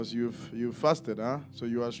You've fasted, huh? So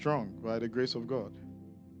you are strong by the grace of God.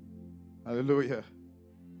 Hallelujah.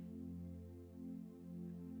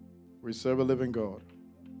 We serve a living God.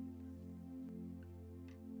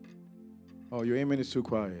 Oh, your amen is too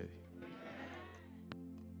quiet.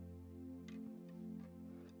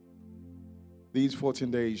 These 14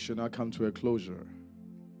 days should not come to a closure.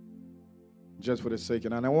 Just for the sake,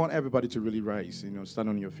 and I want everybody to really rise. Stand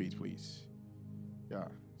on your feet, please. Yeah,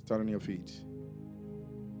 stand on your feet.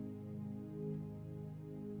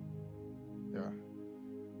 Yeah.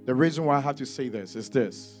 The reason why I have to say this is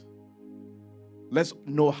this. Let's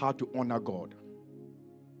know how to honor God.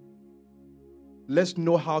 Let's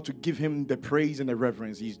know how to give him the praise and the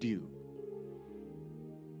reverence he's due.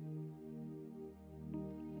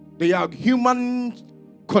 They are human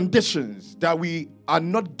conditions that we are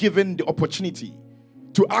not given the opportunity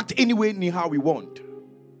to act any way near how we want.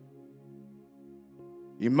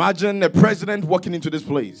 Imagine a president walking into this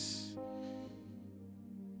place.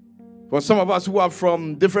 For some of us who are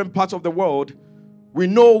from different parts of the world, we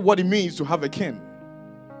know what it means to have a king.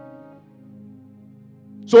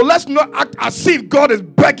 So let's not act as if God is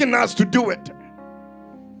begging us to do it.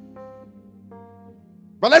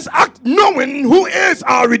 But let's act knowing who is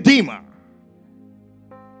our Redeemer.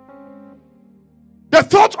 The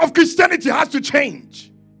thought of Christianity has to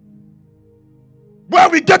change. Where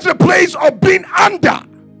we get to the place of being under,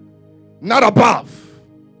 not above.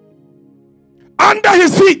 Under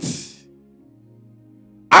his feet.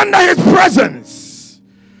 Under his presence.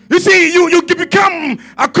 You see, you become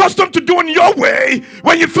accustomed to doing your way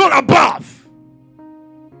when you feel above.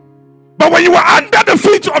 But when you are under the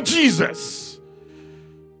feet of Jesus,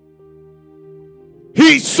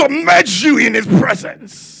 he submerges you in his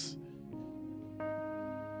presence.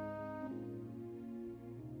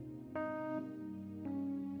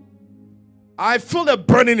 I feel a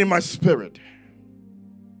burning in my spirit.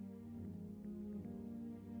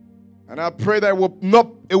 And I pray that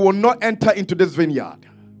it will not enter into this vineyard.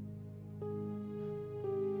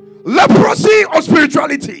 Leprosy or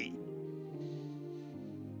spirituality.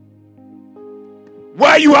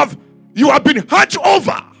 Where you have been hunched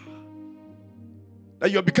over.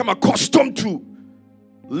 That you have become accustomed to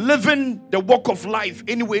living the walk of life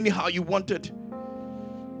anyway, anyhow you want it.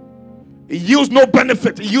 It yields no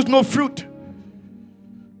benefit. It yields no fruit.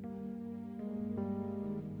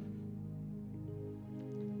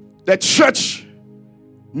 The church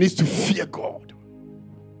needs to fear God.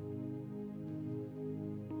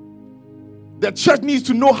 The church needs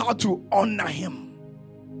to know how to honor him.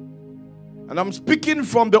 And I'm speaking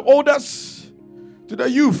from the oldest to the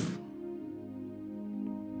youth.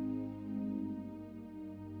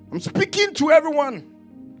 I'm speaking to everyone,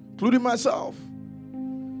 including myself.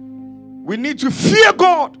 We need to fear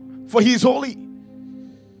God, for he is holy.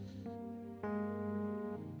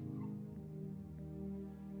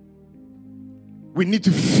 We need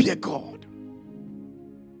to fear God.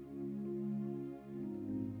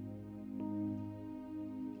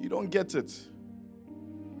 You don't get it.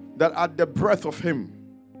 That at the breath of him,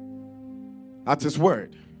 at his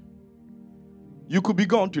word, you could be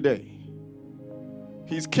gone today.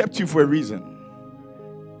 He's kept you for a reason.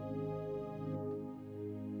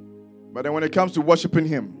 But then when it comes to worshiping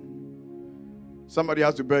him, somebody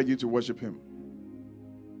has to beg you to worship him.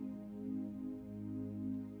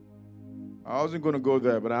 I wasn't going to go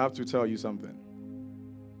there, but I have to tell you something.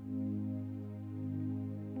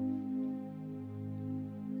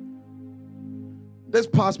 This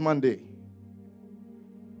past Monday,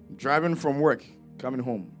 driving from work, coming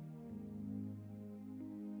home,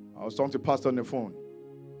 I was talking to Pastor on the phone.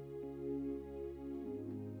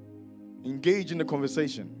 Engage in the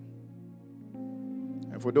conversation.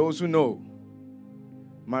 And for those who know,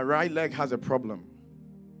 my right leg has a problem.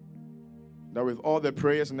 That with all the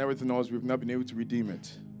prayers and everything else, we've not been able to redeem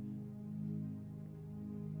it.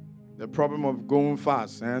 The problem of going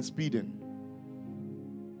fast and speeding.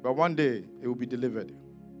 But one day, it will be delivered.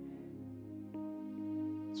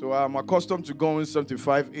 So I'm accustomed to going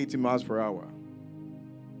 75, 80 miles per hour.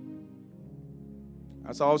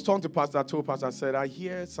 As I was talking to Pastor, I told Pastor, I said, I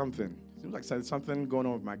hear something. It seems like there's something going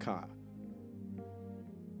on with my car.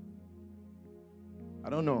 I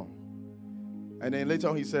don't know. And then later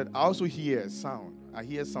on he said, I also hear a sound. I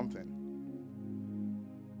hear something.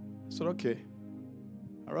 I said, okay.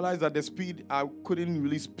 I realized that the speed, I couldn't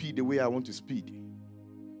really speed the way I want to speed.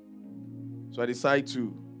 So I decided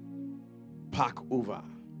to park over.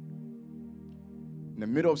 In the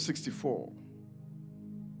middle of 64.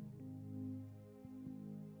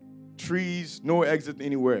 Trees, no exit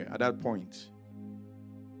anywhere at that point.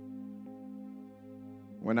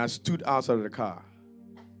 When I stood outside of the car,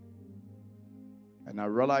 And I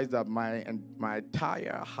realized that my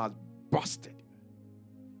tire has busted.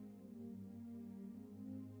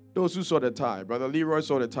 Those who saw the tire, Brother Leroy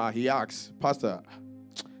saw the tire. He asked, Pastor,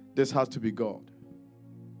 this has to be God.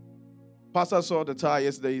 Pastor saw the tire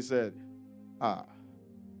yesterday. He said,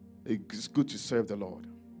 it's good to serve the Lord.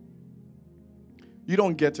 You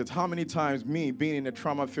don't get it. How many times, me being in the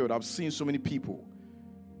trauma field, I've seen so many people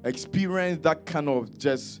experience that kind of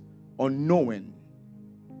just unknowing.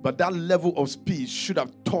 But that level of speed should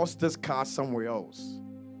have tossed this car somewhere else.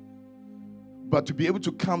 But to be able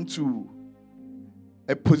to come to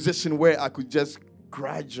a position where I could just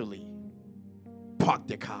gradually park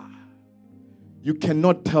the car. You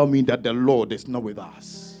cannot tell me that the Lord is not with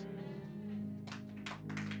us.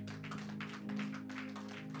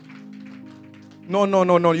 No.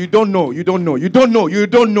 You don't know. You don't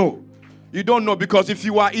know, because if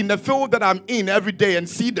you are in the field that I'm in every day and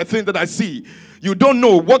see the thing that I see, you don't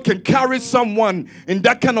know what can carry someone in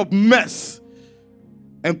that kind of mess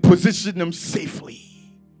and position them safely.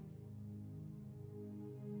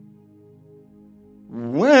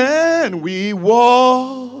 When we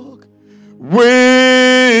walk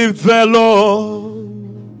with the Lord,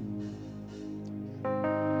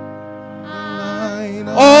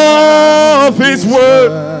 of His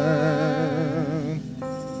word,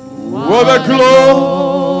 what a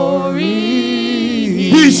glory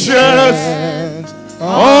He shares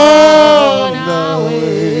on the way,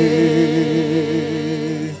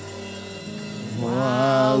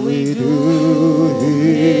 while we do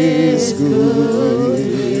His good,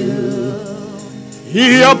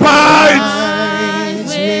 He abides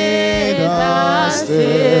with us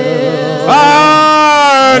still,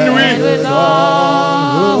 and we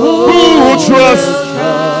who trust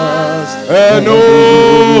and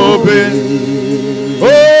obey.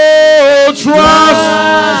 Oh,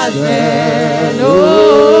 trust and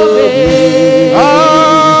obey.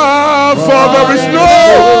 For there is no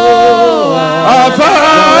other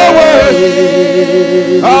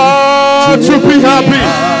way to be happy.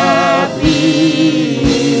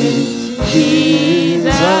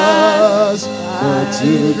 Jesus, but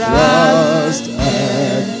to trust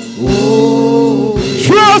and obey.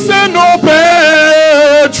 Trust and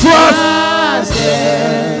obey. Trust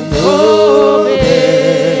and obey.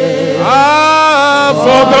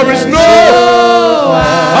 For there is no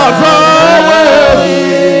other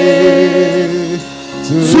way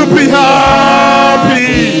to be happy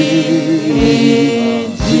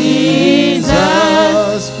in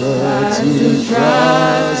Jesus, but to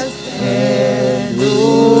trust and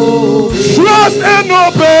obey. Trust and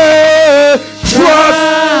obey.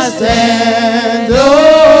 Trust and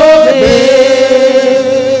obey.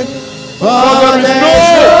 For there is no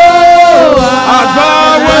other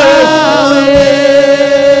way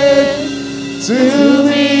to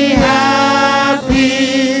be happy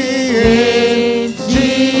in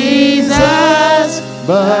Jesus,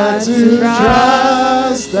 but to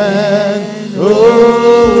trust and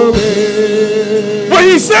obey. But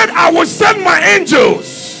He said, I will send my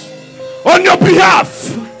angels on your behalf.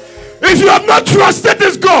 If you have not trusted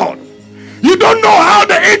this God, you don't know how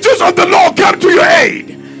the angels of the Lord come to your aid.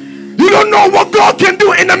 You don't know what God can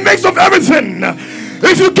do in the midst of everything.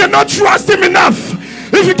 If you cannot trust Him enough,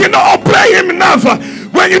 if you cannot obey Him enough,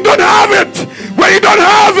 when you don't have it,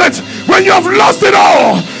 when you have lost it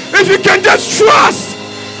all, if you can just trust,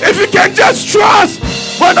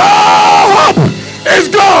 when all hope is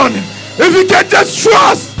gone, if you can just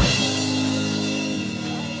trust.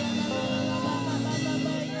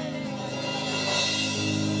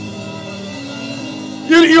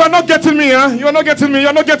 You are not getting me, huh? You are not getting me. You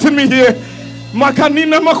are not getting me here.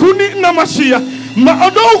 Makanina makuni namashia.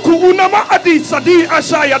 Maadoku unama adi sadi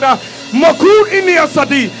ashayada. Maku ini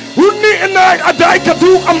asadi. Uni ina adai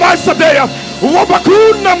kadu amai sadeya.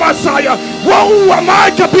 Wabaku namasaya. Wa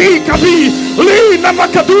amai kabi. Li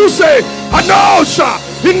namakaduse. Anosha.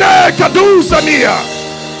 Ine kadusania.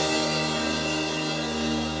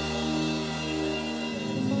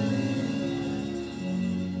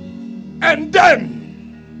 And then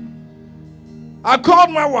I called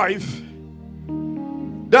my wife.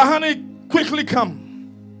 The honey, quickly come.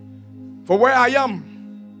 For where I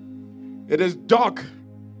am, it is dark.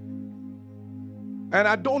 And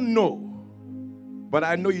I don't know. But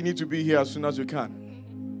I know you need to be here as soon as you can.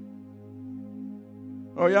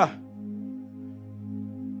 Oh, yeah.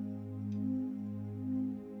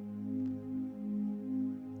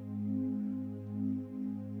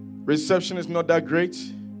 Reception is not that great.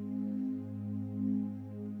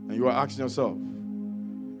 And you are asking yourself.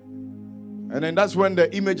 And then that's when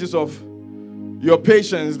the images of your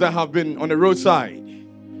patients that have been on the roadside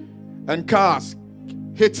and cars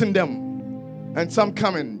hitting them And some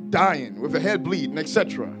coming, dying with a head bleeding,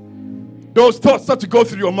 etc. Those thoughts start to go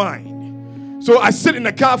through your mind. So I sit in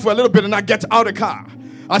the car for a little bit and I get out of the car.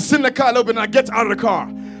 I sit in the car a little bit and I get out of the car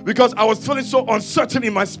because I was feeling so uncertain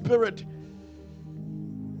in my spirit.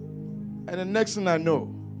 And the next thing I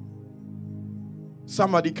know,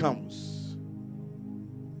 somebody comes.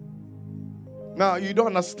 Now, you don't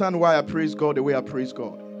understand why I praise God the way I praise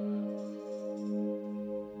God.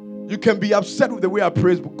 You can be upset with the way I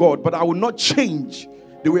praise God, but I will not change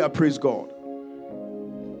the way I praise God.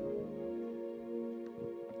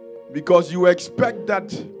 Because you expect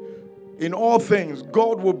that in all things,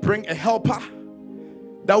 God will bring a helper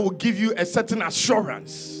that will give you a certain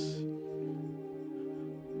assurance.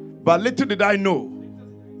 But little did I know,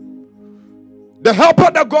 the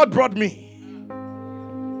helper that God brought me,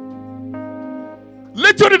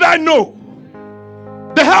 little did I know,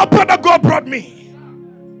 the helper that God brought me,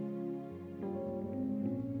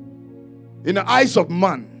 in the eyes of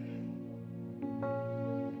man,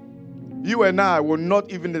 you and I will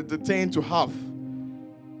not even entertain to have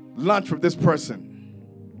lunch with this person.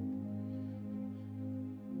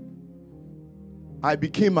 I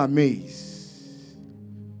became amazed.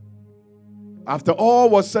 After all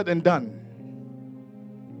was said and done,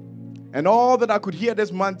 and all that I could hear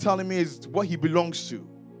this man telling me is what he belongs to.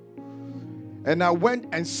 And I went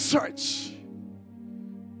and searched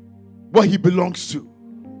what he belongs to.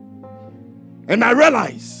 And I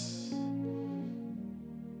realized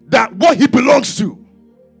that what he belongs to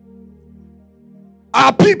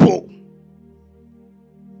are people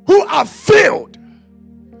who are filled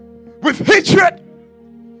with hatred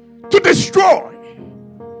to destroy.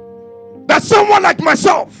 That someone like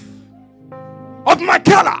myself, of my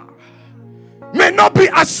color, may not be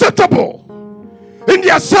acceptable in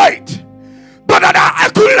their sight, but that I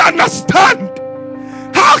couldn't understand.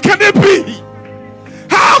 How can it be?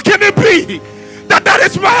 How can it be that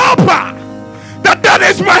is my helper? That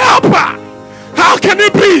is my helper. How can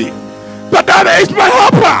it be that is my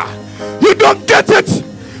helper? You don't get it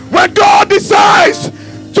when God decides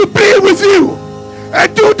to be with you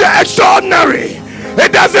and do the extraordinary.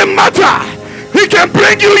 It doesn't matter. He can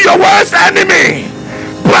bring you your worst enemy,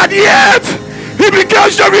 but yet he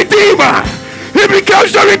becomes your redeemer. He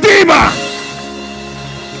becomes your redeemer.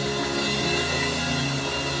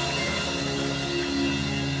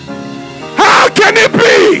 How can it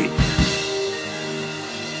be?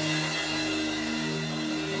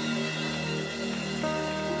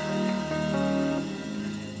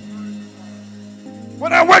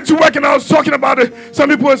 When I went to work and I was talking about it, some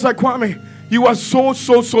people was like, Kwame, you are so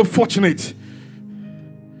fortunate.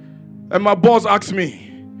 And my boss asked me,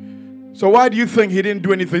 so why do you think he didn't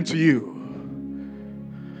do anything to you?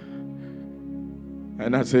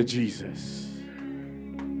 And I said, Jesus.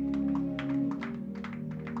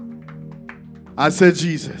 I said,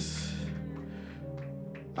 Jesus.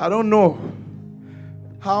 I don't know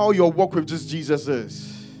how your walk with this Jesus is.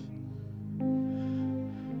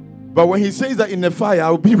 But when he says that in the fire, I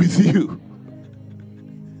will be with you.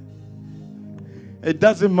 It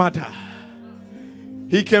doesn't matter.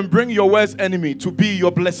 He can bring your worst enemy to be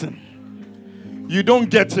your blessing. You don't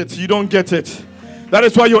get it. You don't get it. That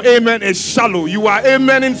is why your amen is shallow. You are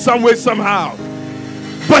amen in some way, somehow.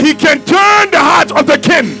 But he can turn the heart of the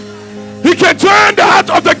king. He can turn the heart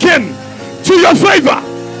of the king to your favor.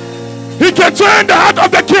 He can turn the heart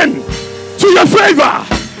of the king to your favor.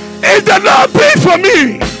 If the Lord be for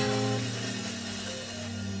me,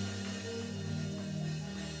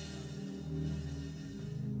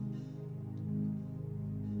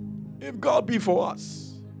 if God be for us,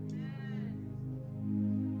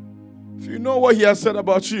 if you know what he has said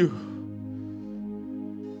about you,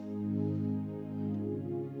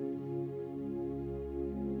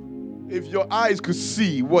 if your eyes could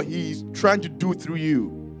see what he's trying to do through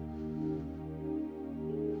you,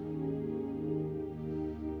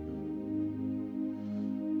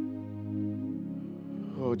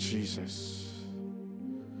 oh Jesus,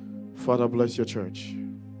 Father, bless your church.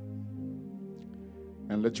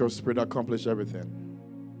 And let your spirit accomplish everything.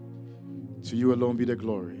 To you alone be the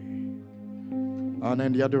glory, honor,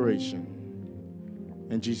 and the adoration.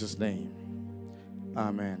 In Jesus' name,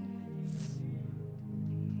 amen.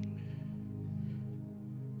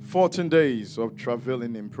 14 days of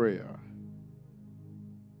traveling in prayer.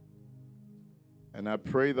 And I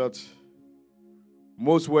pray that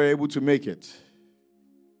most were able to make it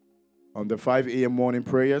on the 5 a.m. morning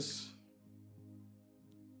prayers.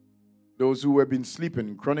 Those who have been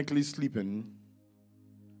sleeping, chronically sleeping,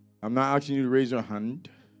 I'm not asking you to raise your hand,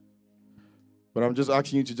 but I'm just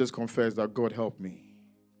asking you to just confess that God help me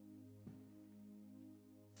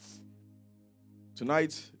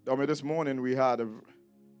Tonight, this morning, we had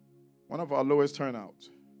one of our lowest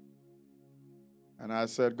turnouts. And I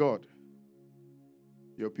said, God,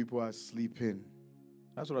 your people are sleeping.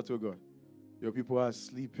 That's what I told God. Your people are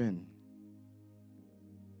sleeping.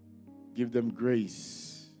 Give them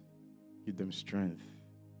grace. Give them strength.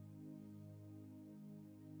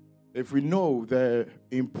 If we know the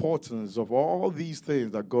importance of all these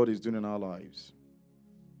things that God is doing in our lives.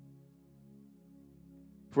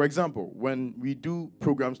 For example, when we do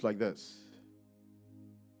programs like this,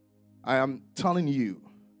 I am telling you,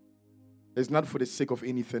 it's not for the sake of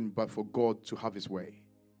anything, but for God to have His way.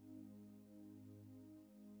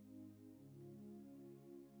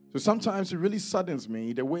 So sometimes it really saddens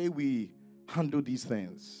me the way we handle these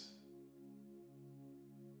things.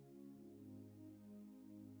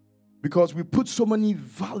 Because we put so many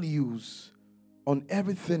values on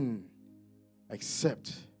everything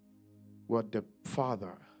except what the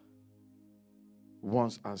Father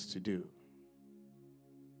wants us to do.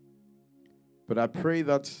 But I pray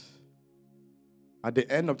that at the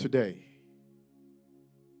end of today,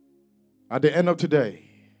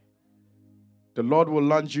 the Lord will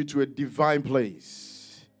launch you to a divine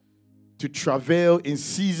place to travail in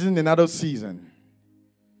season and out of season.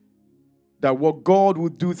 That what God will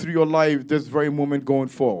do through your life this very moment going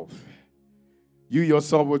forth, you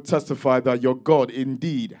yourself will testify that your God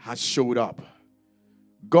indeed has showed up.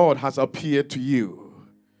 God has appeared to you.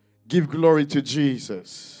 Give glory to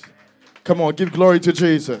Jesus. Come on, give glory to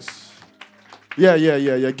Jesus.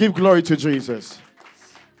 Yeah. Give glory to Jesus.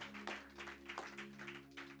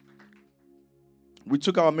 We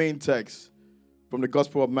took our main text from the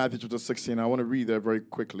Gospel of Matthew chapter 16. I want to read that very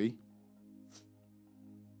quickly.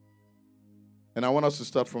 And I want us to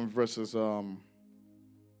start from verses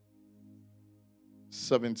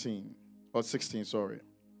 16.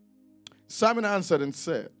 Simon answered and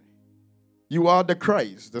said, "You are the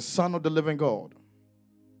Christ, the Son of the living God."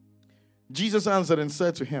 Jesus answered and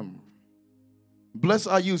said to him, Blessed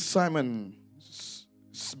are you, Simon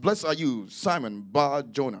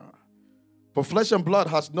Bar-Jonah. For flesh and blood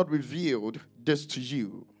has not revealed this to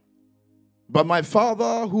you, but my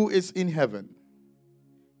Father who is in heaven.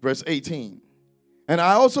 Verse 18. And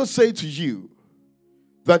I also say to you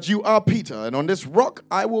that you are Peter, and on this rock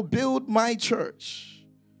I will build my church,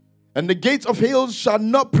 and the gates of hell shall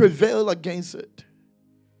not prevail against it.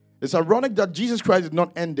 It's ironic that Jesus Christ did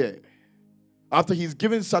not end there after he's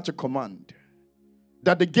given such a command,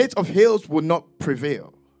 that the gates of hell will not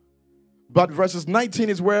prevail. But verses 19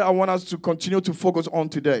 is where I want us to continue to focus on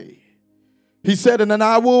today. He said, and then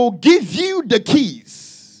I will give you the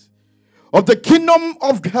keys of the kingdom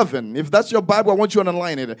of heaven. If that's your Bible, I want you to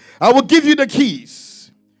underline it. I will give you the keys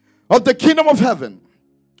of the kingdom of heaven.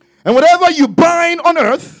 And whatever you bind on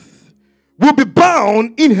earth will be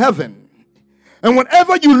bound in heaven. And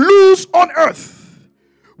whatever you loose on earth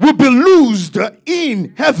will be loosed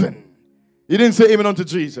in heaven. He didn't say amen unto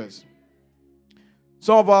Jesus.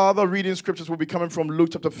 Some of our other reading scriptures will be coming from Luke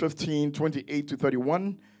chapter 15, 28 to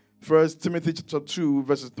 31, 1 Timothy chapter 2,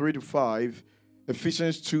 verses 3 to 5,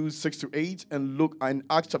 Ephesians 2, 6 to 8, and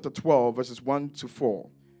Acts chapter 12, verses 1 to 4,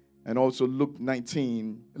 and also Luke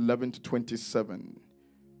 19, 11 to 27.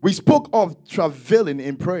 We spoke of traveling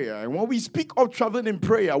in prayer, and when we speak of traveling in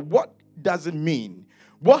prayer, what does it mean?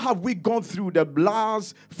 What have we gone through the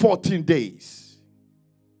last 14 days?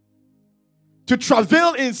 To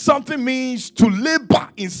travail in something means to labor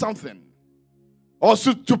in something, or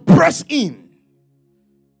to press in.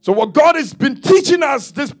 So what God has been teaching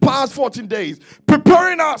us this past 14 days,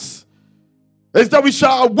 preparing us, is that we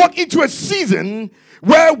shall walk into a season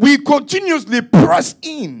where we continuously press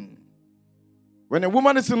in. When a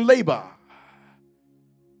woman is in labor,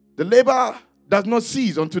 the labor does not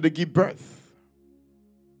cease until they give birth.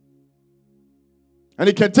 And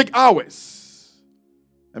it can take hours.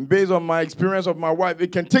 And based on my experience of my wife,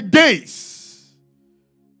 it can take days.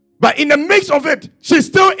 But in the midst of it, she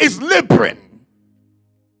still is laboring.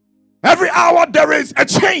 Every hour there is a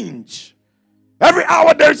change. Every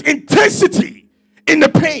hour there is intensity in the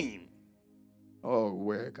pain. Oh,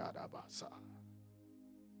 where God Abasa.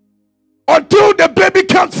 Until the baby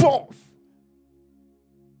comes forth.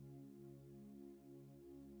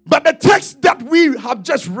 But the text that we have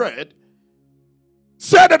just read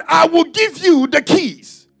said that I will give you the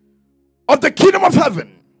keys of the kingdom of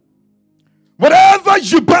heaven. Whatever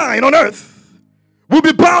you bind on earth will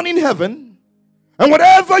be bound in heaven, and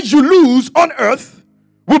whatever you lose on earth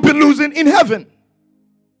will be losing in heaven.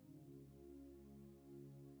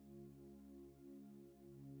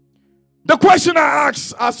 The question I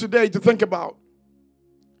ask us today to think about,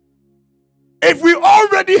 if we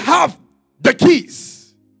already have the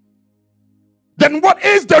keys then what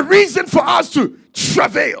is the reason for us to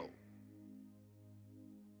travail?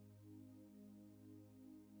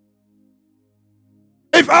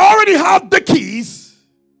 If I already have the keys,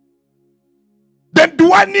 then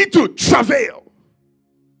do I need to travail?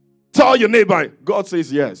 Tell your neighbor, God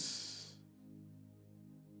says yes.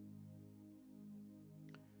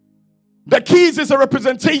 The keys is a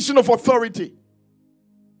representation of authority.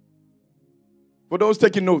 For those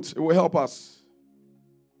taking notes, it will help us.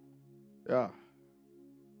 Yeah.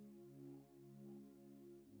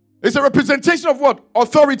 It's a representation of what?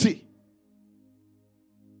 Authority.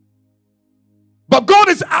 But God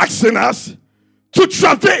is asking us to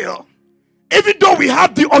travail. Even though we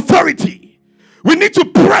have the authority, we need to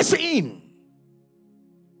press in.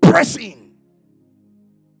 Press in.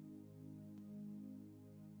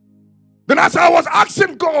 Then as I was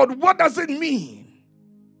asking God, what does it mean?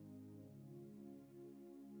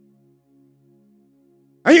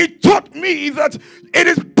 And he taught me that it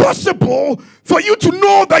is possible for you to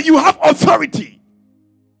know that you have authority,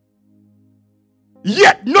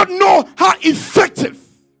 yet not know how effective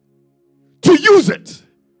to use it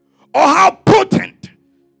or how potent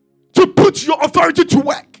to put your authority to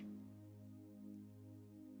work.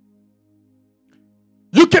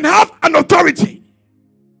 You can have an authority,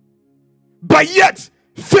 but yet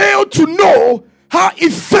fail to know how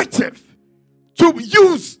effective to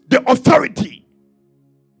use the authority.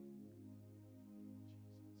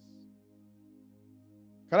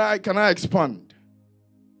 Can I expand?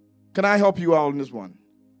 Can I help you out on this one?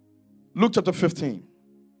 Luke chapter 15,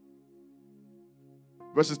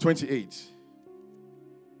 verses 28.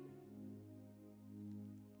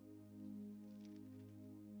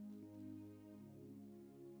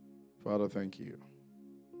 Father, thank you.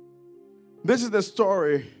 This is the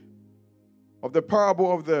story of the parable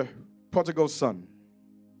of the prodigal son.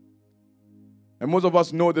 And most of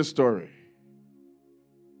us know this story.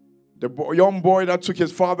 The young boy that took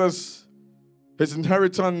his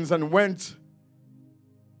inheritance and went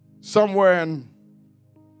somewhere and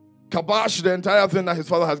kaboshed the entire thing that his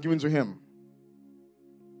father has given to him.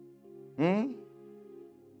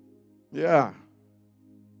 Yeah.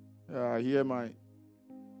 I hear my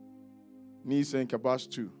niece saying kabosh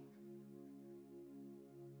too.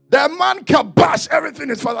 The man kaboshed everything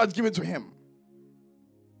his father has given to him.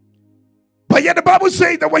 But yet the Bible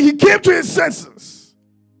says that when he came to his senses,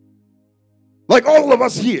 like all of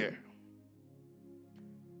us here,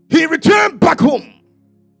 he returned back home.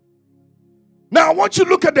 Now I want you to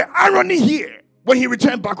look at the irony here when he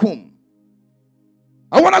returned back home.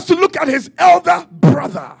 I want us to look at his elder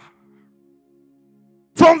brother.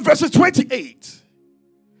 From verses 28,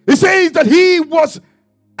 it says that he was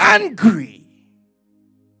angry.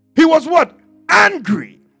 He was what?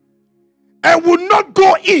 Angry. And would not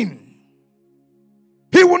go in.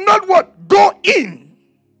 He would not what? Go in.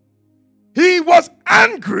 He was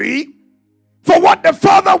angry for what the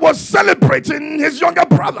father was celebrating his younger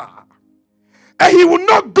brother. And he would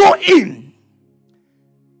not go in.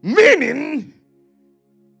 Meaning,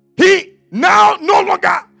 he now no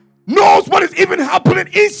longer knows what is even happening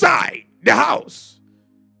inside the house.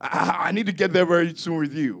 I need to get there very soon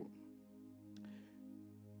with you.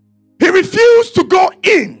 He refused to go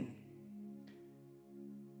in.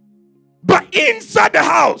 But inside the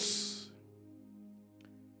house,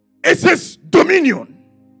 it's his dominion.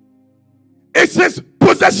 It's his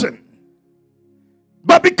possession.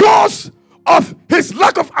 But because of his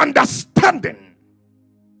lack of understanding,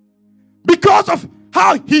 because of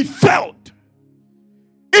how he felt,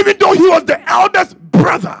 even though he was the eldest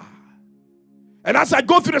brother, and as I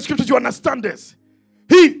go through the scriptures, you understand this,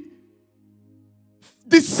 he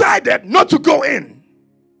decided not to go in.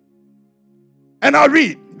 And I'll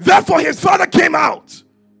read. Therefore his father came out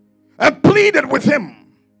and pleaded with him.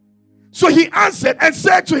 So he answered and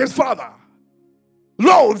said to his father,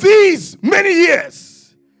 Lo, these many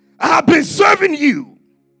years I have been serving you.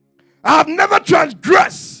 I have never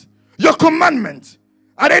transgressed your commandment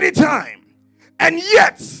at any time. And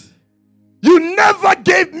yet you never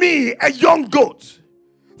gave me a young goat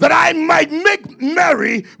that I might make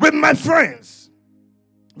merry with my friends.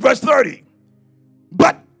 Verse 30.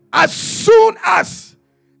 But as soon as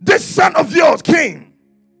this son of yours came,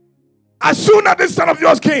 as soon as this son of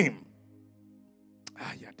yours came,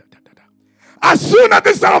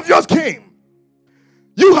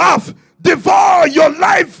 you have devoured your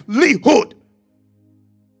livelihood.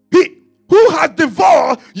 Who has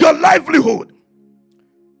devoured your livelihood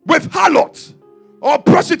with harlot or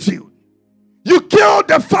prostitute? You killed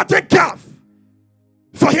the fattened calf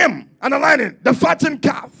for him. Underline it. The fattened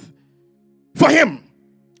calf for him.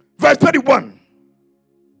 Verse 31.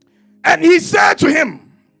 And he said to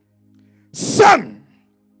him, Son,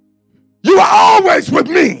 you are always with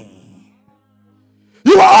me.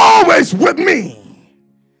 You are always with me.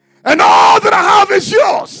 And all that I have is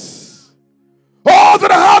yours. All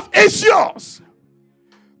that I have is yours.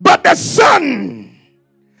 But the son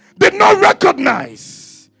did not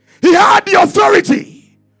recognize he had the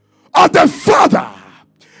authority of the father,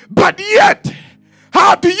 but yet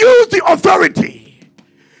how to use the authority.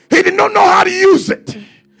 He did not know how to use it.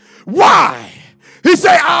 Why? He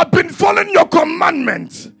said, I've been following your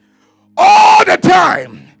commandments all the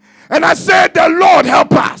time. And I said, the Lord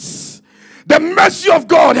help us. The mercy of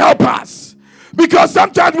God help us. Because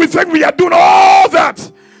sometimes we think we are doing all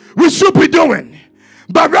that we should be doing.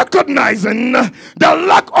 But recognizing the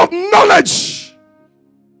lack of knowledge,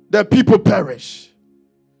 the people perish.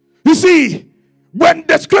 You see, when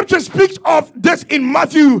the scripture speaks of this in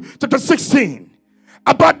Matthew chapter 16,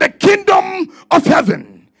 about the kingdom of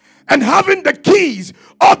heaven and having the keys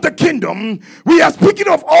of the kingdom, we are speaking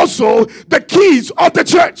of also the keys of the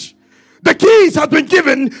church. The keys have been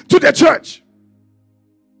given to the church.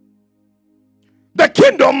 The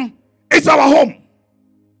kingdom is our home.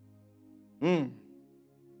 You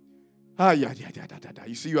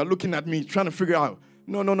see, you are looking at me trying to figure out.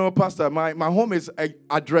 No, Pastor. My home is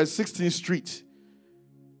address 16th Street.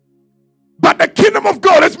 But the kingdom of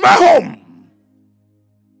God is my home.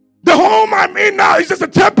 The home I'm in now is just a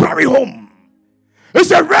temporary home.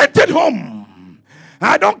 It's a rented home.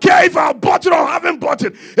 I don't care if I bought it or haven't bought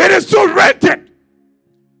it. It is still rented.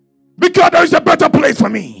 Because there is a better place for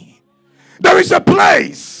me. There is a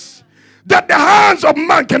place that the hands of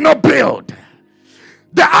man cannot build.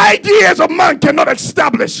 The ideas of man cannot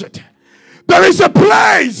establish it. There is a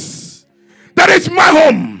place that is my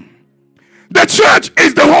home. The church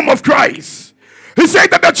is the home of Christ. He said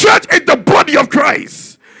that the church is the body of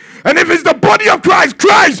Christ. And if it's the body of Christ,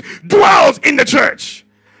 Christ dwells in the church.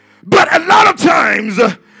 But a lot of times,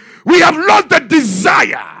 we have lost the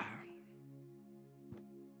desire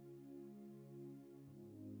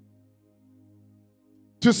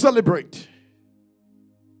to celebrate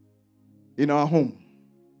in our home.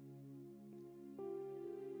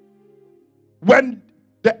 When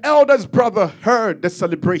the eldest brother heard the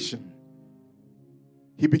celebration,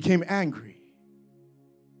 he became angry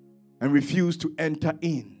and refused to enter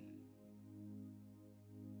in.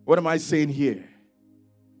 What am I saying here?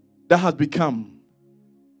 That has become,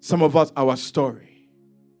 some of us, our story.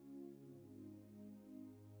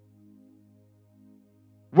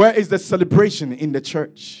 Where is the celebration in the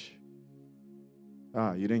church?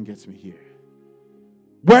 You didn't get me here.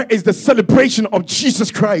 Where is the celebration of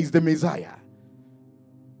Jesus Christ, the Messiah?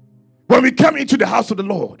 When we come into the house of the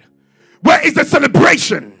Lord, where is the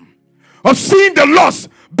celebration of seeing the lost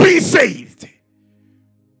being saved?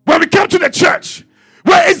 When we come to the church,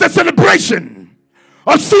 where is the celebration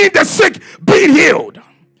of seeing the sick being healed?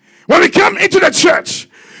 When we come into the church,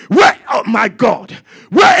 where, oh my God,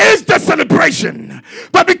 where is the celebration?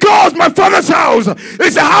 But because my Father's house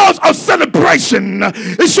is a house of celebration,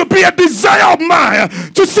 it should be a desire of mine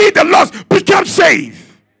to see the lost become saved.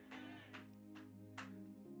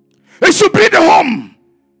 It should be the home.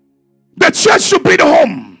 The church should be the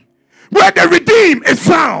home where the redeemed is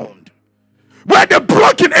found, where the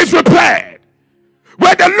broken is repaired,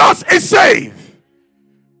 where the lost is saved,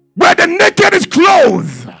 where the naked is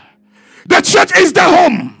clothed. The church is the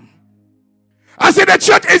home. I said the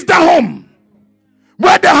church is the home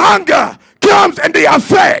where the hunger comes and they are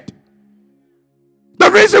fed. The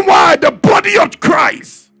reason why the body of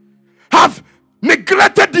Christ have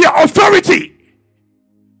neglected their authority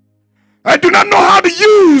and do not know how to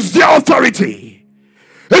use their authority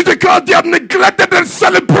is because they have neglected the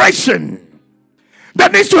celebration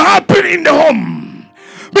that needs to happen in the home.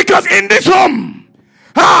 Because in this home,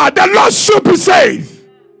 the lost should be saved.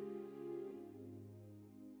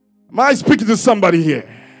 Am I speaking to somebody here?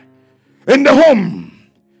 In the home,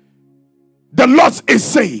 the lost is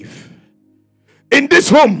saved. In this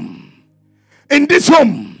home,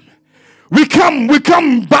 we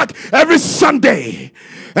come back every Sunday.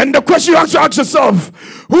 And the question you have to ask yourself,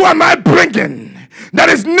 who am I bringing that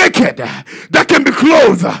is naked, that can be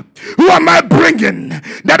clothed? Who am I bringing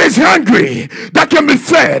that is hungry, that can be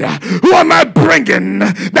fed? Who am I bringing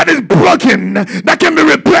that is broken, that can be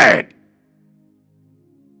repaired?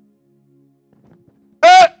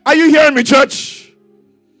 Are you hearing me, church?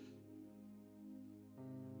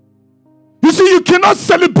 You see, you cannot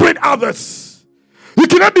celebrate others. You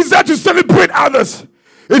cannot desire to celebrate others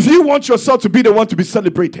if you want yourself to be the one to be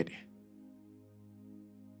celebrated.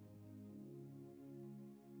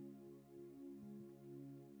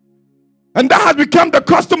 And that has become the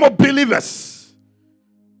custom of believers.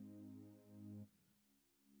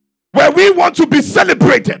 where we want to be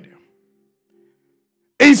celebrated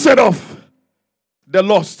instead of the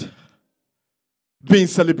lost being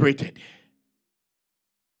celebrated.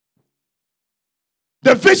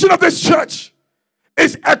 The vision of this church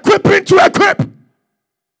is equipping to equip.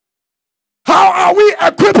 How are we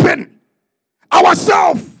equipping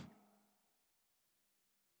ourselves?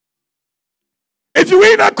 If you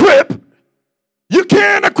ain't equipped, you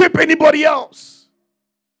can't equip anybody else.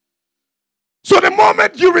 So the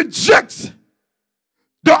moment you reject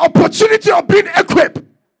the opportunity of being equipped,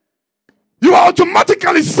 you are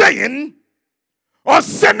automatically saying or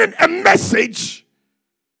sending a message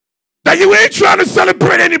that you ain't trying to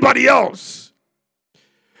celebrate anybody else.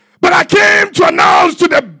 But I came to announce to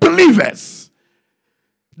the believers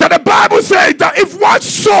that the Bible says that if one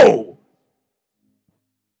soul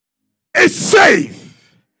is saved,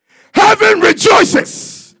 heaven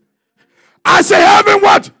rejoices. I say heaven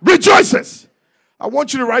what? Rejoices. I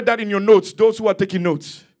want you to write that in your notes, those who are taking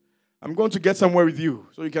notes. I'm going to get somewhere with you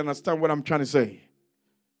so you can understand what I'm trying to say.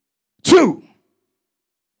 2,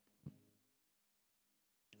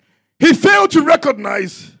 he failed to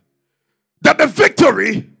recognize that the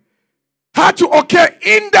victory had to occur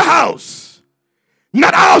in the house,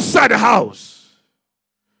 not outside the house.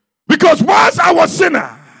 Because once I was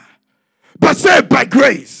sinner, but saved by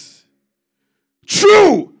grace,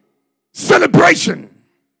 true celebration,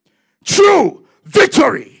 true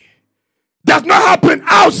victory does not happen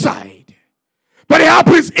outside, but it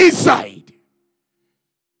happens inside.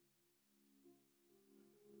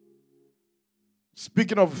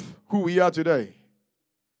 Speaking of who we are today,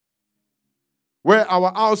 where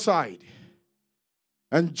our outside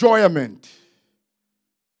enjoyment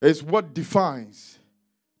is what defines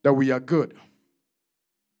that we are good.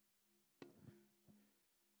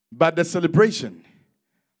 But the celebration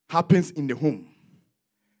happens in the home.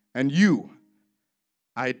 And you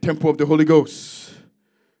are a temple of the Holy Ghost.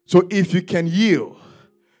 So if you can yield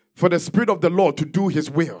for the Spirit of the Lord to do His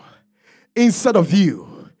will, inside of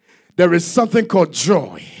you, there is something called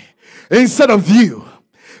joy. Inside of you,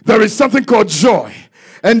 there is something called joy.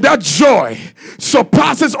 And that joy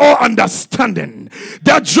surpasses all understanding.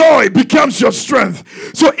 That joy becomes your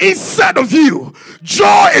strength. So inside of you,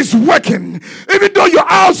 joy is working. Even though your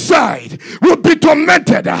outside will be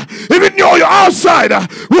tormented, even though your outside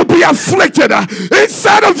will be afflicted,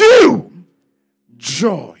 inside of you,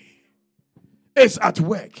 joy is at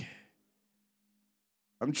work.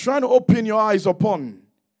 I'm trying to open your eyes upon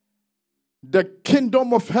the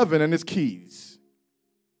kingdom of heaven and its keys.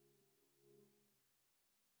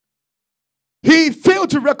 He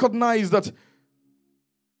failed to recognize that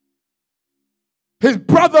his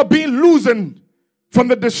brother being loosened from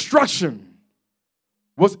the destruction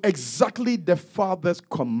was exactly the Father's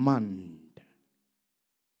command.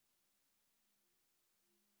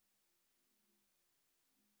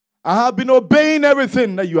 I have been obeying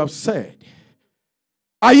everything that you have said.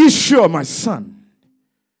 Are you sure, my son?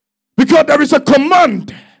 Because there is a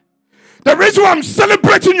command. The reason why I'm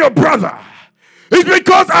celebrating your brother is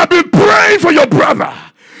because I've been praying for your brother.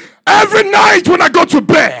 Every night when I go to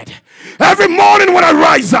bed, every morning when I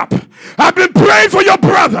rise up, I've been praying for your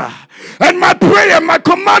brother. And my prayer, my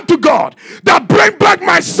command to God, that bring back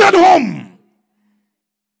my son home.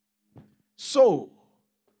 So,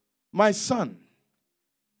 my son,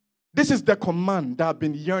 this is the command that I've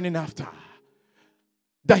been yearning after,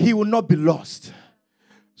 that he will not be lost.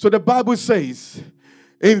 So the Bible says,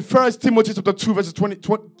 in 1 Timothy chapter 2, verses 20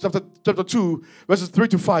 chapter 2, verses 3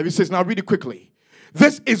 to 5, it says, now read it quickly.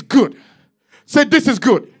 This is good. Say, this is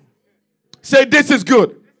good. Say, this is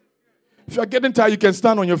good. If you're getting tired, you can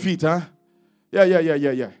stand on your feet, huh? Yeah.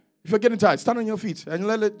 If you're getting tired, stand on your feet. And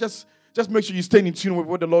just make sure you stay in tune with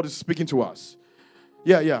what the Lord is speaking to us.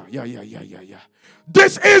 Yeah.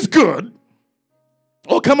 This is good.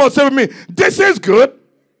 Oh, come on, say with me. This is good.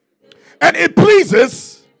 And it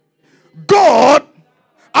pleases God,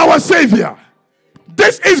 our Savior.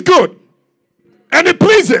 This is good. And it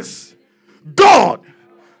pleases God,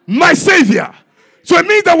 my Savior. So it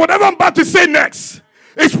means that whatever I'm about to say next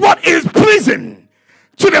is what is pleasing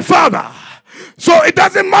to the Father. So it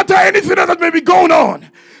doesn't matter anything that may be going on,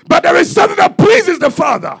 but there is something that pleases the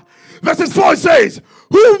Father. Verses 4 says,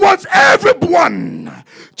 who wants everyone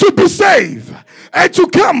to be saved and to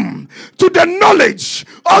come to the knowledge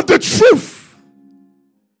of the truth.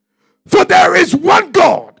 For there is one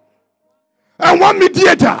God and one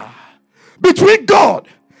mediator between God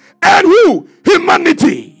and who?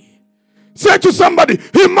 Humanity. Say to somebody,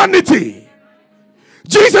 humanity.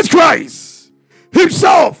 Jesus Christ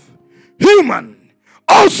himself, human,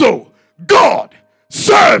 also God,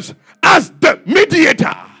 serves as the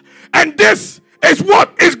mediator. And this is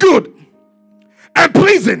what is good and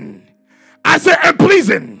pleasing. I say, and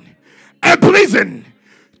pleasing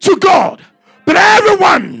to God, that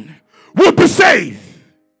everyone will be saved.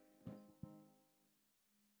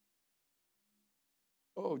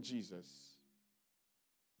 Oh, Jesus.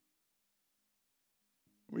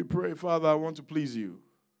 We pray, Father, I want to please you.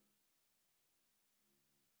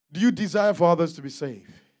 Do you desire for others to be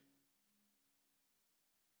saved?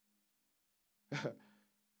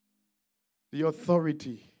 The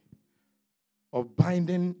authority of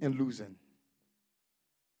binding and loosing.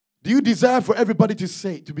 Do you desire for everybody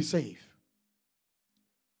to be saved?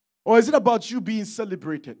 Or is it about you being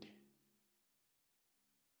celebrated?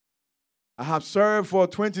 I have served for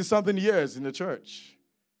 20-something years in the church.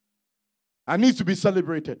 I need to be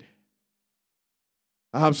celebrated.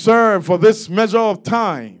 I have served for this measure of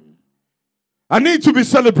time. I need to be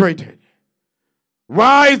celebrated.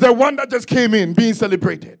 Why is the one that just came in being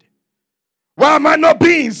celebrated? Why am I not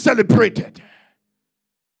being celebrated?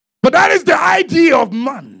 But that is the idea of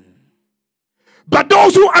man. But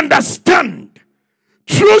those who understand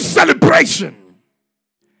true celebration,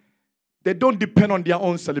 they don't depend on their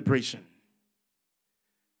own celebration,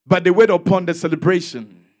 but they wait upon the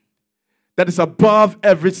celebration that is above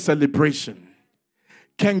every celebration.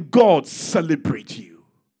 Can God celebrate you?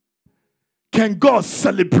 Can God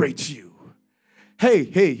celebrate you?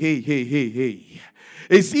 Hey.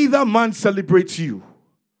 It's either man celebrates you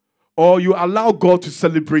or you allow God to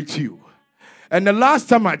celebrate you. And the last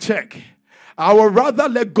time I checked, I would rather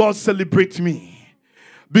let God celebrate me.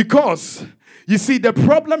 Because, you see, the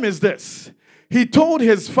problem is this. He told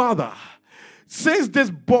his father, since this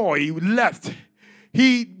boy left,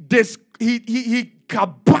 he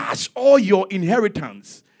kabashed all your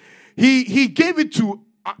inheritance. He gave it to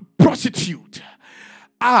a prostitute.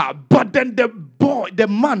 But then the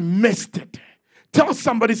man missed it. Tell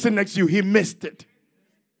somebody sitting next to you, he missed it.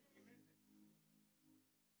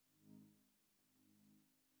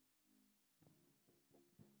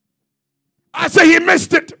 I say he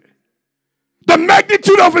missed it. The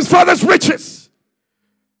magnitude of his father's riches.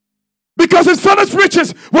 Because his father's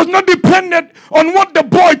riches was not dependent on what the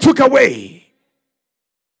boy took away.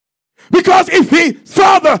 Because if his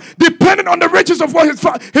father depended on the riches of what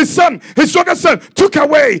his younger son took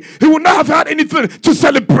away, he would not have had anything to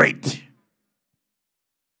celebrate.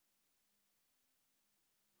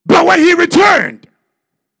 But when he returned,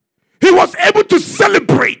 he was able to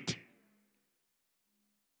celebrate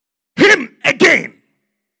him again.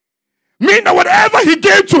 Meaning that whatever he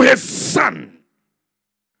gave to his son,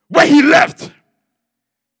 when he left,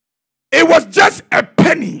 it was just a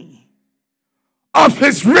penny of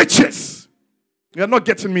his riches. You're not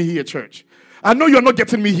getting me here, church. I know you're not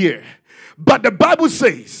getting me here. But the Bible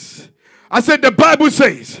says, the Bible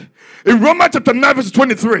says, in Romans chapter 9 verse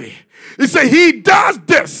 23, it says, he does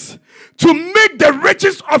this to make the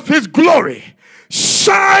riches of his glory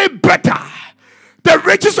shine better. The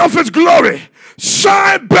riches of his glory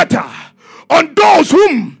shine better on those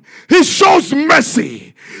whom he shows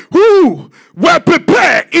mercy, who were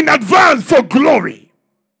prepared in advance for glory.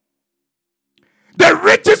 The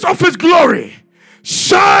riches of his glory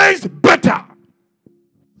shines better.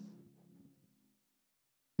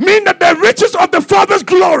 Meaning that the riches of the Father's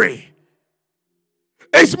glory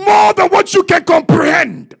is more than what you can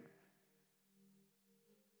comprehend.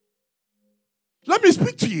 Let me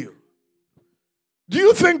speak to you. Do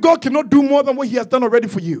you think God cannot do more than what he has done already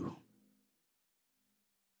for you?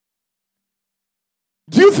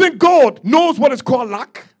 Do you think God knows what is called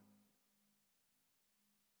lack?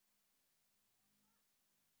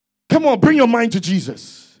 Come on, bring your mind to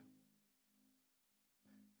Jesus.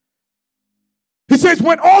 He says,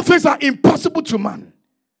 when all things are impossible to man,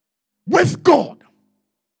 with God.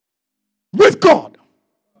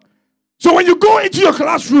 So when you go into your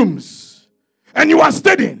classrooms and you are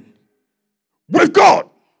studying with God,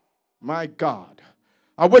 my God,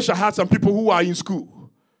 I wish I had some people who are in school.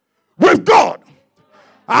 With God.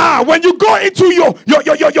 When you go into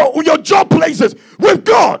your job places with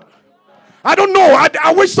God. I don't know.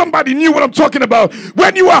 I wish somebody knew what I'm talking about.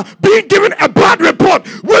 When you are being given a bad report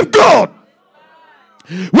with God.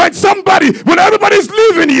 When everybody's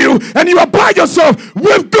leaving you and you are by yourself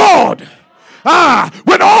with God.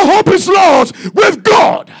 When all hope is lost with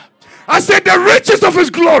God. I said the riches of his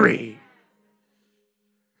glory.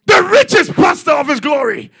 The richest pastor of his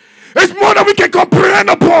glory is more than we can comprehend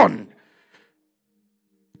upon.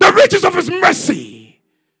 The riches of his mercy.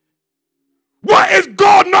 What is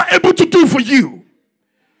God not able to do for you?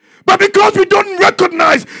 But because we don't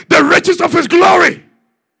recognize the riches of his glory,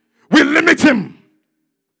 we limit him.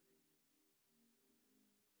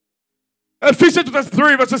 Ephesians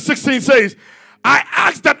 3 verse 16 says, I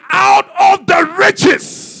ask that out of the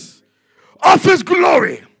riches of his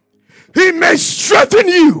glory, he may strengthen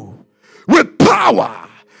you with power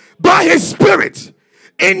by his spirit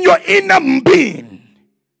in your inner being.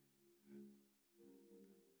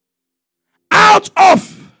 Out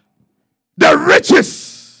of the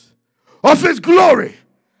riches of his glory,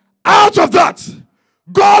 out of that,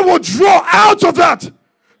 God will draw out of that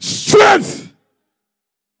strength.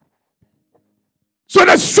 So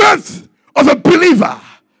the strength of a believer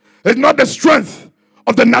is not the strength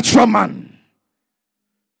of the natural man.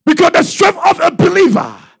 Because the strength of a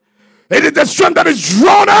believer, it is the strength that is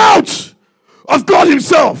drawn out of God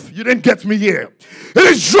himself. You didn't get me here. It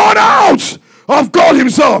is drawn out of God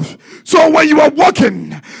himself. So when you are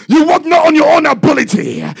walking, you walk not on your own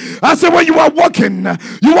ability. I said when you are walking,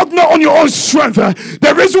 you walk not on your own strength.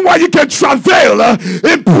 The reason why you can travail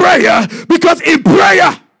in prayer, because in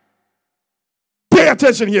prayer, pay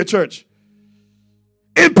attention here, church.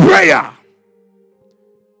 In prayer,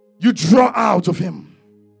 you draw out of him.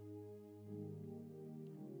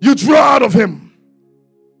 You draw out of him.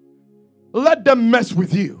 Let them mess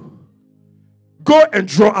with you. Go and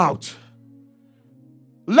draw out.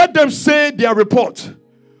 Let them say their report.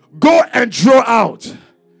 Go and draw out.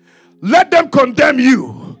 Let them condemn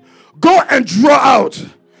you. Go and draw out.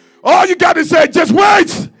 All you got to say, just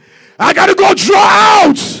wait. I got to go draw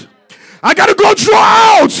out. I got to go draw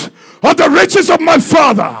out of the riches of my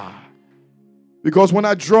Father. Because when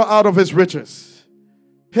I draw out of his riches,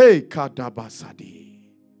 hey, kadabasadi,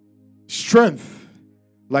 strength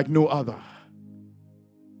like no other.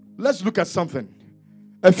 Let's look at something.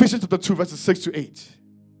 Ephesians chapter 2, verses 6 to 8.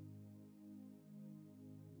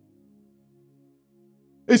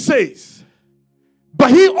 It says,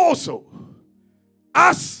 but he also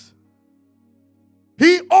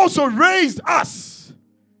raised us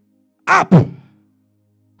up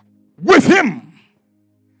with him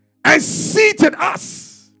and seated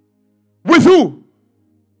us with who?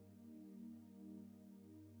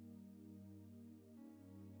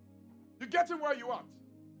 You getting where you are?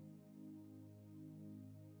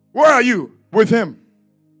 Where are you? With him.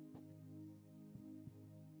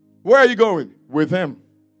 Where are you going? With him.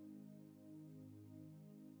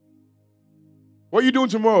 What are you doing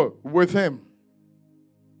tomorrow? With him.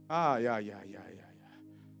 Yeah.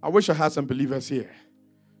 I wish I had some believers here.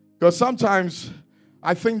 Because sometimes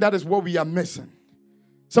I think that is what we are missing.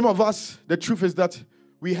 Some of us, the truth is that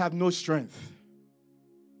we have no strength.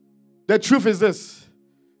 The truth is this.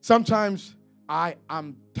 Sometimes I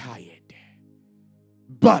am tired.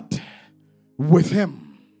 But with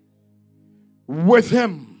him,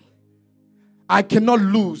 I cannot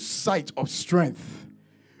lose sight of strength.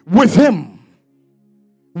 With him.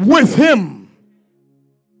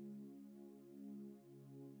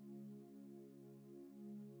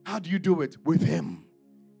 How do you do it? With him.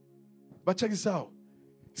 But check this out.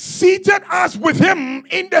 Seated us with him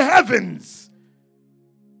in the heavens.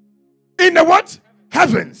 In the what?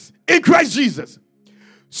 Heavens. In Christ Jesus.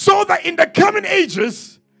 So that in the coming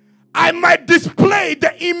ages, I might display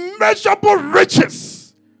the immeasurable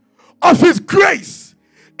riches of his grace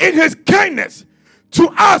in his kindness to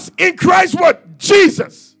us in Christ what?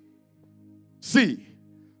 Jesus. See,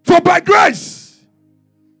 for by grace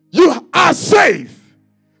you are saved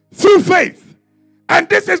through faith. And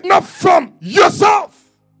this is not from yourself,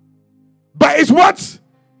 but it's what?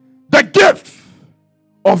 The gift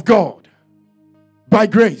of God. By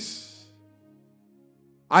grace,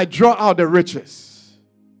 I draw out the riches.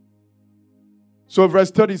 So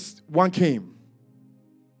verse 31 came,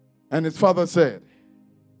 and his father said,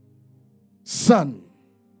 Son,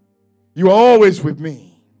 you are always with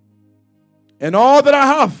me, and all that I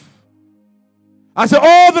have, I said,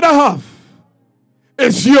 all that I have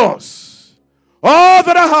is yours. All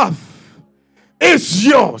that I have is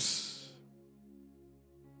yours.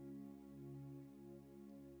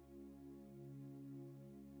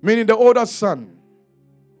 Meaning the older son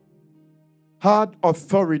had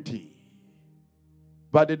authority,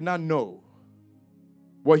 but did not know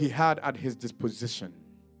what he had at his disposition.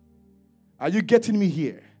 Are you getting me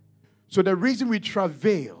here? So the reason we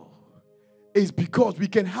travail is because we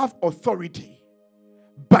can have authority,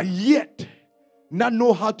 but yet not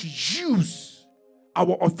know how to use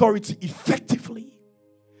our authority effectively.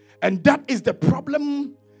 And that is the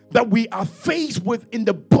problem that we are faced with in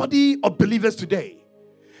the body of believers today.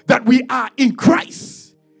 That we are in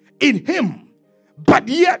Christ, in him, but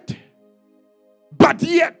yet,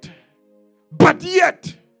 the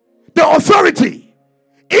authority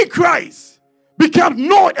in Christ becomes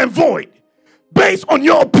null and void based on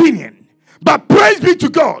your opinion. But praise be to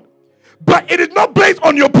God. But it is not based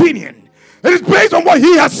on your opinion. It is based on what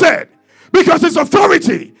he has said. Because it's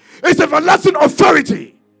authority. It's everlasting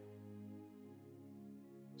authority.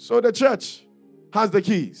 So the church has the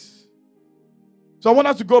keys. So I want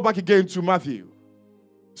us to go back again to Matthew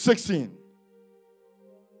 16.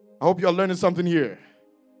 I hope you are learning something here.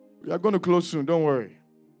 We are going to close soon. Don't worry.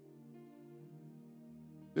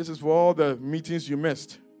 This is for all the meetings you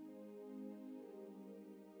missed.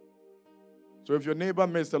 So if your neighbor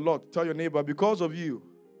missed a lot, tell your neighbor, because of you.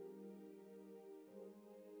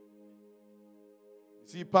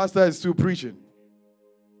 See, pastor is still preaching.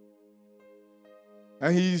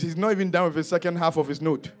 And he's not even done with the second half of his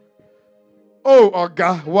note. Oh,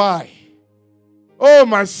 God, why? Oh,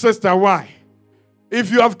 my sister, why?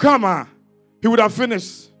 If you have come, he would have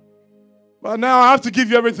finished. But now I have to give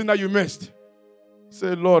you everything that you missed.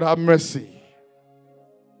 Say, Lord, have mercy.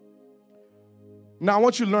 Now, I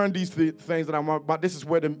want you to learn these things that I'm about. This is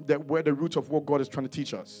where the root of what God is trying to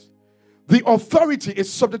teach us. The authority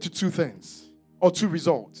is subject to two things, or two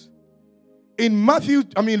results. In Matthew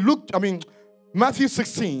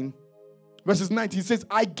 16, verses 19, it says,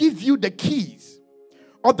 I give you the keys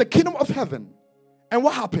of the kingdom of heaven. And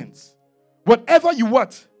what happens? Whatever you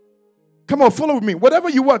what? Come on, follow with me. Whatever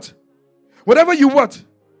you what? Whatever you what?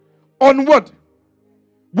 On what?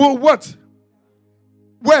 Will what?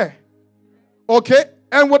 Where? Okay.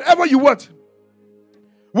 And whatever you what?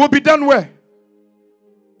 Will be done where?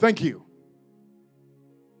 Thank you.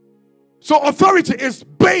 So authority is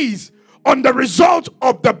based on the result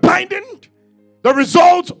of the binding, the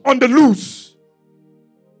result on the loose.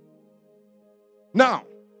 Now,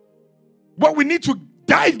 what we need to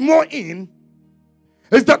dive more in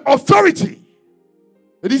is that authority.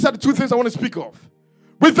 These are the two things I want to speak of.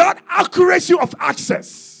 Without accuracy of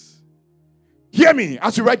access. Hear me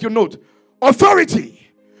as you write your note.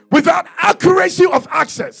 Authority without accuracy of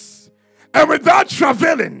access and without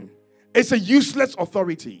travailing is a useless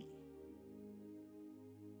authority.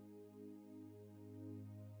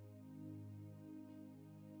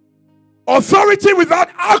 Authority without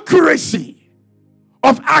accuracy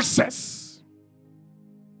of access.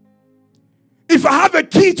 If I have a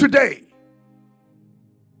key today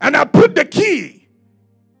and I put the key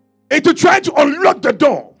into trying to unlock the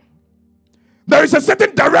door, there is a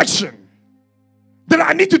certain direction that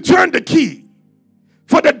I need to turn the key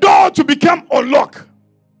for the door to become unlocked.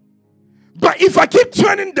 But if I keep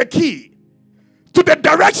turning the key to the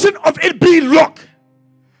direction of it being locked,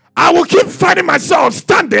 I will keep finding myself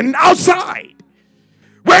standing outside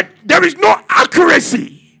where there is no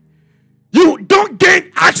accuracy. You don't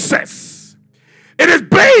gain access. It is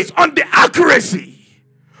based on the accuracy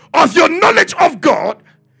of your knowledge of God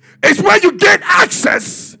is where you gain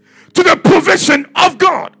access to the provision of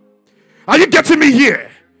God. Are you getting me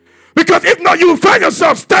here? Because if not, you will find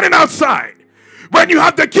yourself standing outside when you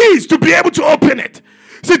have the keys to be able to open it.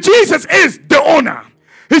 See, Jesus is the owner.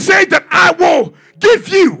 He says that I will give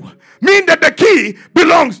you, meaning that the key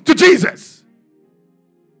belongs to Jesus.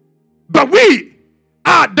 But we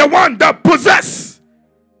are the one that possess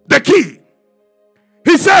the key.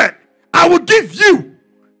 He said, I will give you,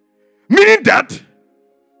 meaning that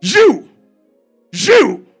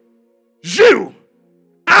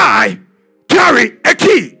I carry a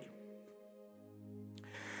key.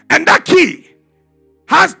 And that key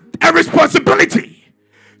has a responsibility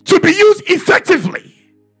to be used effectively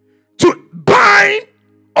to bind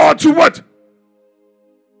or to what?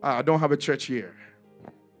 I don't have a church here.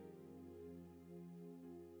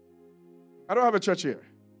 I don't have a church here.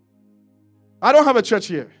 I don't have a church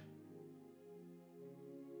here.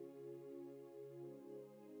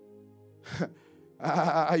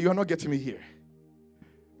 You are not getting me here.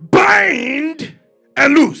 Bind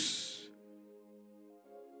and loose.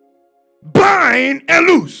 Bind and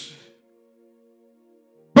loose.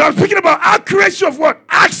 But I'm speaking about accuracy of what?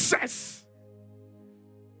 Access.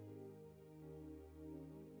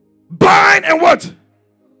 Bind and what?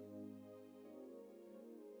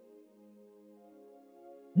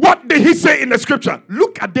 What did he say in the scripture?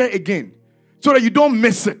 Look at there again so that you don't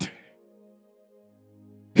miss it.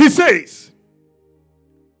 He says,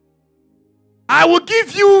 I will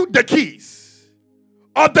give you the keys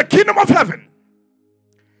of the kingdom of heaven.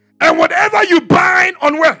 And whatever you bind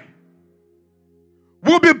on where?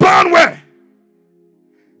 Will be bound where?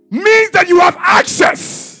 Means that you have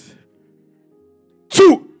access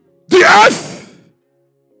to the earth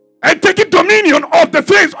and taking dominion of the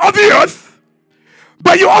things of the earth.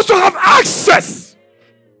 But you also have access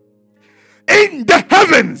in the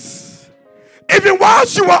heavens. Even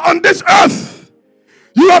whilst you are on this earth,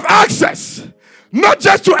 you have access not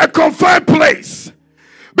just to a confined place.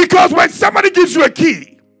 Because when somebody gives you a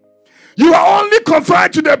key, You are only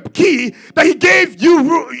confined to the key that he gave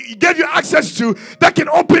you access to that can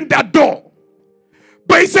open that door.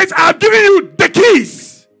 But he says, I've given you the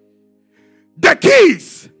keys. The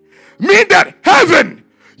keys mean that heaven,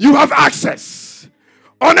 you have access.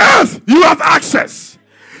 On earth, you have access.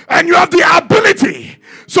 And you have the ability.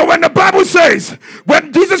 So when the Bible says,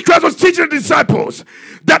 when Jesus Christ was teaching the disciples,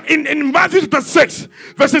 that in Matthew chapter 6,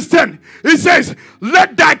 verses 10, he says,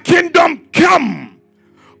 let thy kingdom come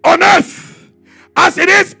on earth as it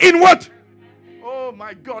is in what? Oh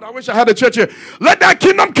my God, I wish I had a church here. Let thy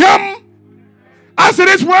kingdom come as it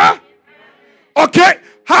is where? Okay,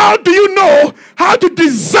 how do you know how to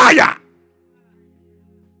desire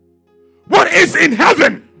what is in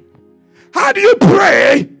heaven? How do you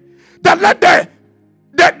pray that let the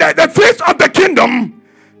things of the kingdom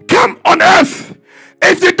come on earth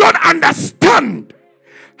if you don't understand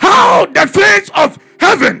how the things of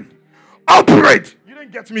heaven operate? You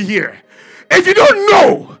didn't get me here. If you don't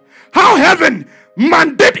know how heaven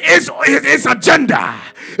mandate its agenda,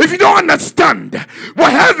 if you don't understand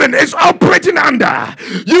what heaven is operating under,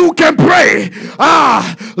 you can pray,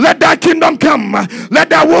 let that kingdom come, let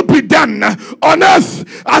that will be done on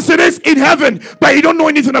earth as it is in heaven, but you don't know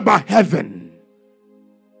anything about heaven.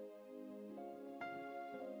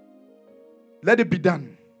 Let it be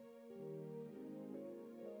done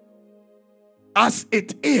as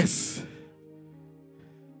it is.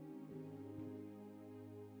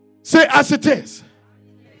 Say, as it is.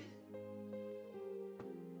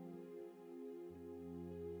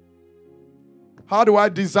 How do I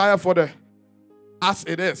desire for the as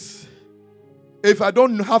it is if I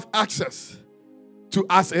don't have access to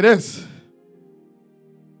as it is?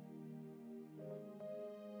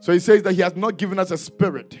 So he says that he has not given us a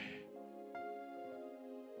spirit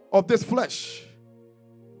of this flesh,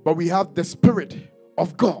 but we have the Spirit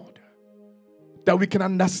of God, that we can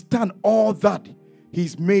understand all that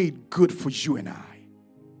he's made good for you and I.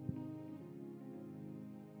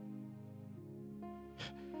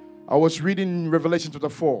 I was reading Revelation chapter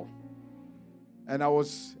 4, and I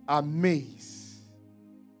was amazed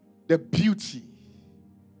the beauty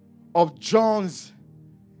of John's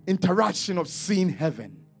interaction of seeing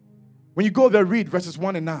heaven. When you go there, read verses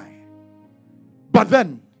 1 and 9. But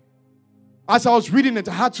then, as I was reading it,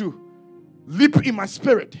 I had to leap in my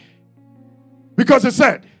spirit, because it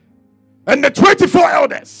said, and the 24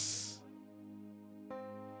 elders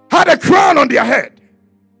had a crown on their head.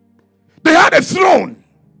 They had a throne.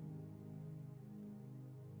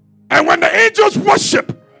 And when the angels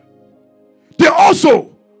worship, they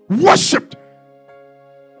also worshipped.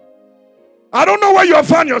 I don't know where you have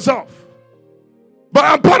found yourself, but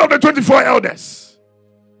I'm part of the 24 elders.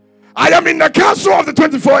 I am in the council of the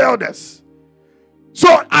 24 elders. So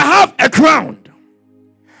I have a crown.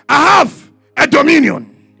 I have a dominion.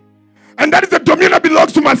 And that is the dominion that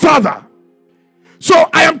belongs to my Father. So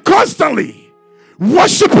I am constantly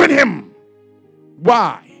worshiping him.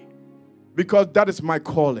 Why? Because that is my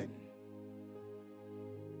calling.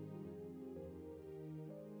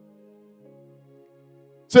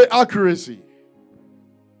 Say accuracy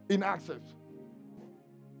in access.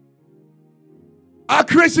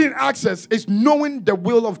 Accuracy in access is knowing the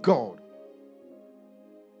will of God.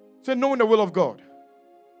 Say knowing the will of God.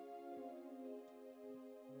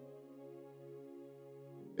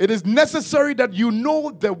 It is necessary that you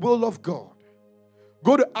know the will of God.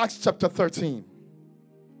 Go to Acts chapter 13,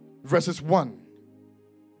 verses 1.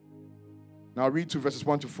 Now read to verses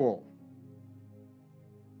 1 to 4.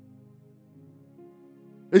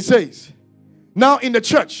 It says, now in the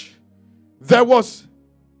church that was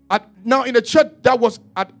at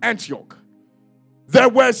Antioch, there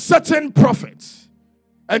were certain prophets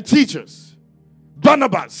and teachers: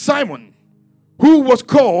 Barnabas, Simon, who was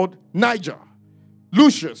called Niger,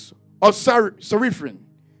 Lucius of Cyrene,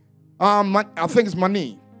 I think it's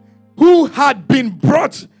Mani, who had been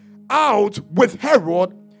brought out with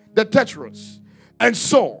Herod the Tetrarch. And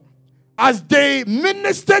so, as they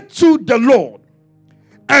ministered to the Lord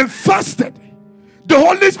and fasted, the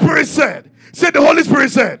Holy Spirit said, the Holy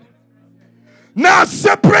Spirit said, now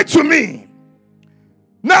separate to me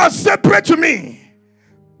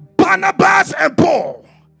Barnabas and Paul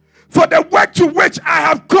for the work to which I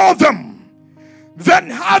have called them. Then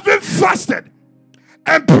having fasted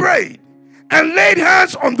and prayed and laid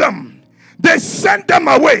hands on them, they sent them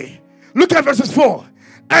away. Look at verses 4.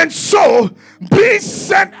 And so, be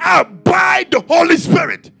sent out by the Holy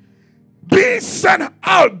Spirit. Be sent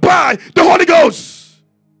out by the Holy Ghost.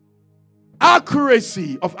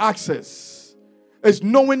 Accuracy of access is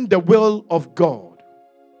knowing the will of God.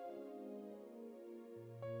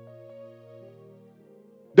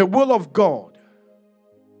 The will of God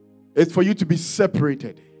is for you to be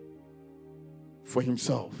separated for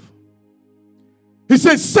himself. He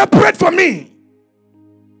says, separate from me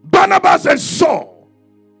Barnabas and Saul.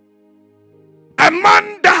 A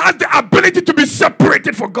man that has the ability to be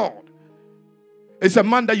separated for God is a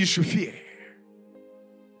man that you should fear.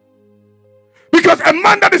 Because a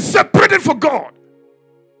man that is separated for God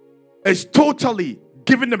is totally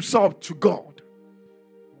giving himself to God.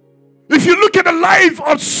 If you look at the life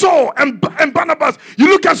of Saul and Barnabas, you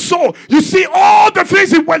look at Saul, you see all the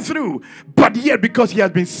things he went through. But yet, because he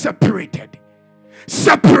has been separated,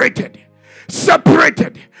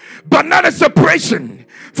 but not a separation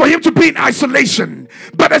for him to be in isolation,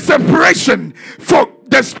 but a separation for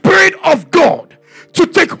the Spirit of God to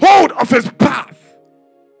take hold of his path.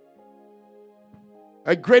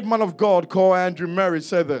 A great man of God called Andrew Murray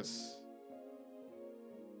said this: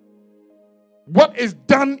 what is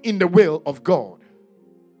done in the will of God,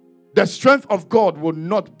 the strength of God will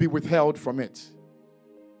not be withheld from it.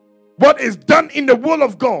 What is done in the will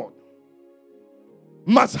of God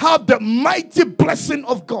must have the mighty blessing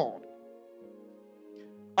of God.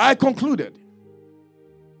 I concluded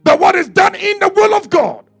that what is done in the will of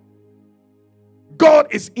God, God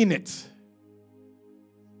is in it.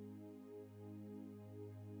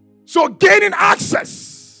 So gaining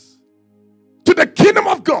access to the kingdom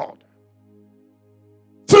of God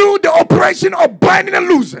through the operation of binding and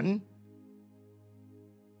loosing,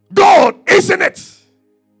 God is in it.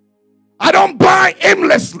 I don't bind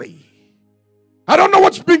aimlessly. I don't know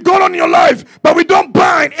what's been going on in your life, but we don't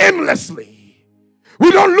bind aimlessly. We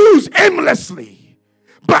don't lose aimlessly,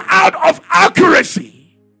 but out of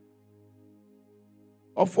accuracy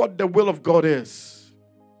of what the will of God is.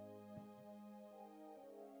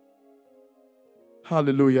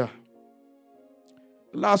 Hallelujah.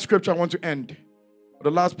 The last scripture I want to end, the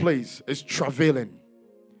last place, is travailing.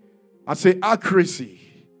 I say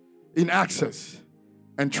accuracy in access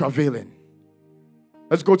and travailing.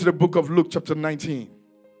 Let's go to the book of Luke chapter 19,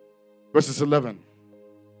 verses 11.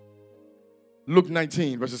 Luke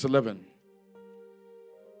 19, verses 11.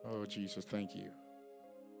 Oh, Jesus, thank you.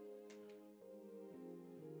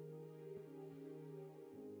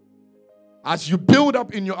 As you build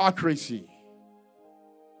up in your accuracy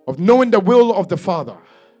of knowing the will of the Father,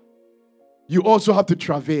 you also have to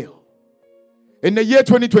travail. In the year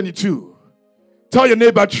 2022, tell your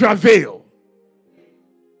neighbor, travail.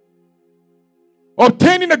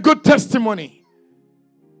 Obtaining a good testimony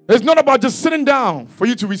is not about just sitting down for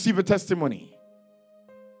you to receive a testimony.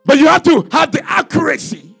 But you have to have the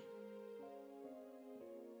accuracy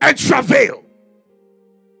and travail.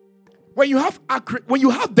 When you have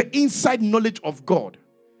the inside knowledge of God,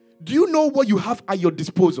 do you know what you have at your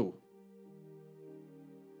disposal?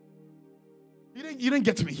 You didn't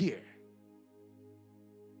get me here.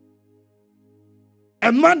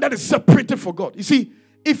 A man that is separated for God. You see,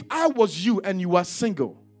 if I was you and you are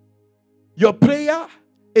single, your prayer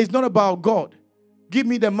is not about God, give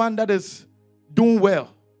me the man that is doing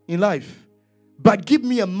well in life, but give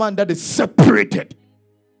me a man that is separated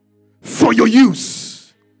for your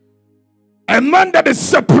use. A man that is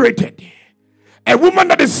separated. A woman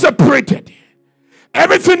that is separated.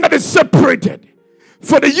 Everything that is separated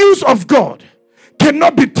for the use of God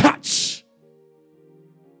cannot be touched.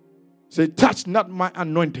 Say, touch not my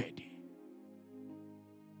anointed.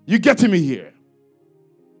 You getting me here?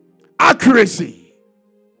 Accuracy.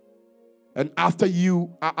 And after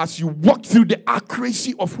you, as you walk through the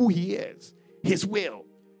accuracy of who he is, his will,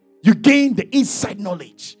 you gain the inside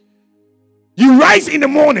knowledge. You rise in the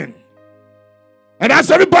morning, and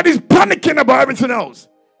as everybody's panicking about everything else,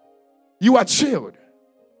 you are chilled.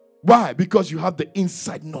 Why? Because you have the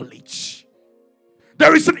inside knowledge.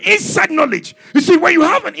 There is an inside knowledge. You see, when you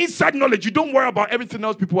have an inside knowledge, you don't worry about everything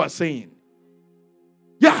else people are saying.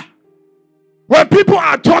 Yeah. When people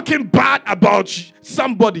are talking bad about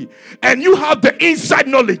somebody and you have the inside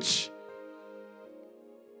knowledge.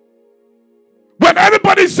 When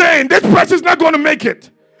everybody's saying this person's not going to make it,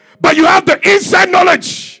 but you have the inside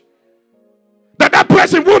knowledge that that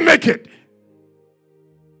person will make it,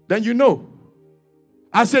 then you know.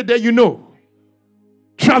 I said that you know.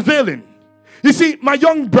 Travailing. You see, my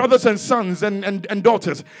young brothers and sons and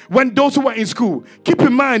daughters, when those who are in school, keep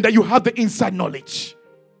in mind that you have the inside knowledge.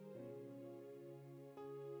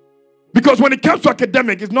 Because when it comes to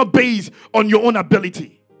academic, it's not based on your own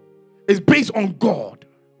ability. It's based on God.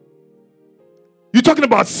 You're talking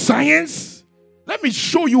about science? Let me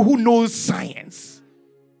show you who knows science.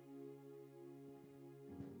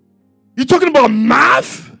 You're talking about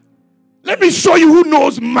math? Let me show you who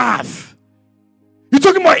knows math. You're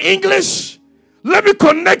talking about English? Let me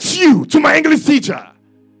connect you to my English teacher.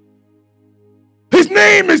 He His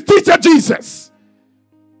name is Teacher Jesus.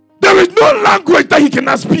 There is no language that he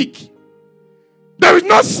cannot speak. There is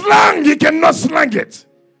no slang he cannot slang it.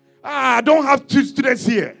 I don't have two students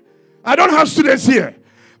here. I don't have students here.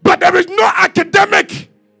 But there is no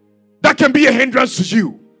academic that can be a hindrance to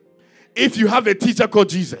you if you have a teacher called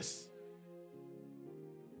Jesus.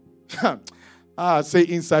 Say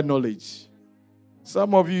inside knowledge.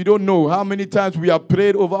 Some of you don't know how many times we have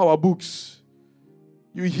prayed over our books.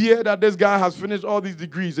 You hear that this guy has finished all these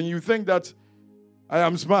degrees and you think that I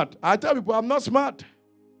am smart. I tell people I'm not smart.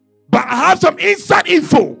 But I have some inside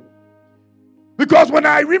info. Because when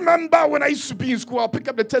I remember when I used to be in school, I'll pick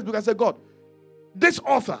up the textbook and say, God, this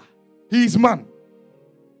author, he is man.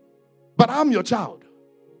 But I'm your child.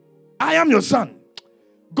 I am your son.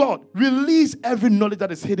 God, release every knowledge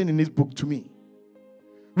that is hidden in this book to me.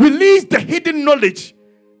 Release the hidden knowledge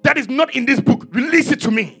that is not in this book. Release it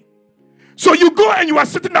to me. So you go and you are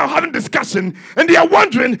sitting down having discussion and they are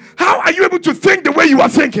wondering, how are you able to think the way you are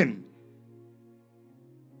thinking?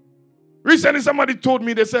 Recently somebody told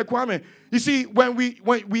me, they said, Kwame, you see, when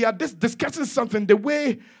we are discussing something, the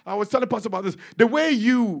way, I was telling Pastor about this, the way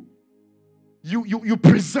you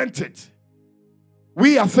present it,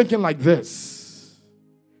 we are thinking like this.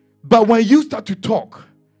 But when you start to talk,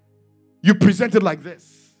 you present it like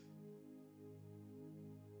this.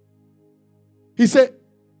 He said,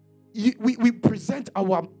 we present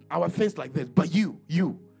our face like this, but you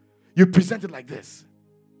present it like this.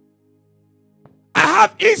 I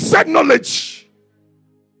have inside knowledge.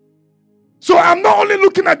 So I'm not only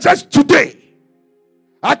looking at just today.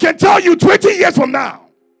 I can tell you 20 years from now,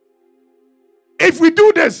 if we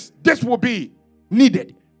do this, this will be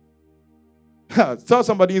needed. Tell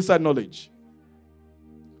somebody inside knowledge.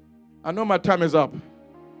 I know my time is up.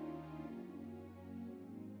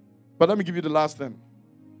 But let me give you the last thing.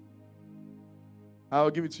 I'll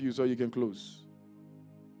give it to you so you can close.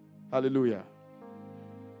 Hallelujah.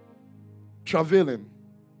 Travailing.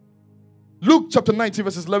 Luke chapter 19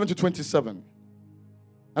 verses 11 to 27. And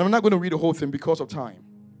I'm not going to read the whole thing because of time.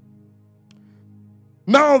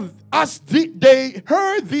 Now, as they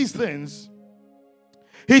heard these things,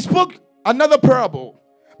 he spoke another parable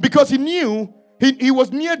because he knew he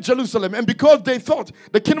was near Jerusalem, and because they thought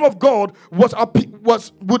the kingdom of God would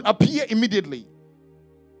appear immediately.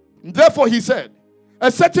 Therefore he said, a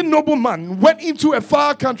certain nobleman went into a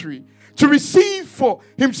far country to receive for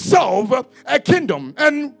himself a kingdom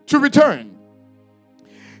and to return.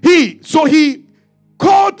 So he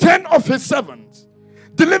called 10 of his servants,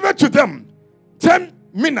 delivered to them 10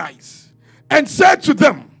 minas, and said to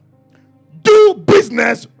them, do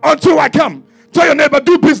business until I come. Tell your neighbor,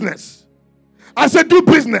 do business. I said, do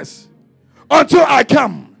business until I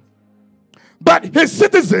come. But his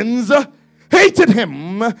citizens hated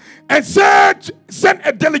him and sent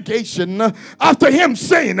a delegation after him,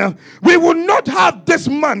 saying, we will not have this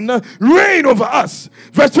man reign over us.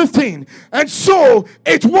 Verse 15. And so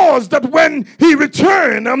it was that when he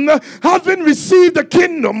returned, having received the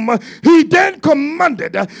kingdom, he then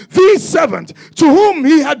commanded these servants to whom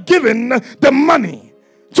he had given the money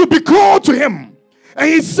to be called to him. And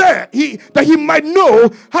he said that he might know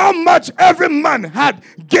how much every man had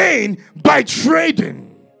gained by trading.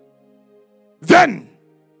 Then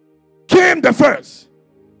came the first,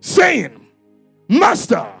 saying,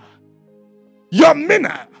 Master, your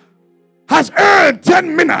mina has earned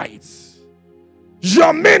 10 minas.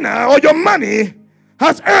 Your mina or your money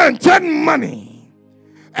has earned 10 money.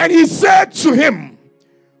 And he said to him,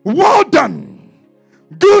 well done,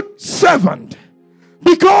 good servant,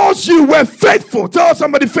 because you were faithful. Tell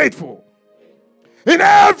somebody faithful. In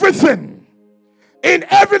everything, in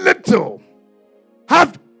every little,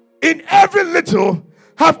 have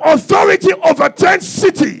authority over 10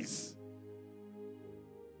 cities.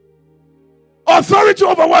 Authority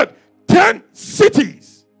over what? 10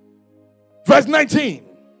 cities. Verse 19.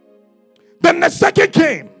 Then the second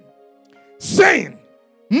came, saying,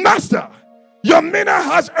 Master, your mina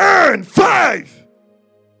has earned 5.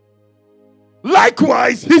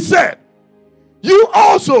 Likewise, he said, you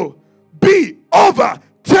also be over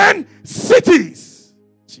 10 cities.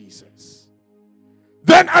 Jesus.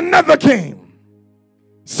 Then another came,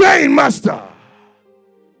 saying, Master,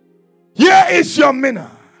 here is your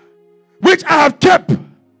mina, which I have kept,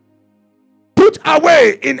 put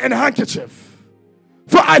away in a handkerchief.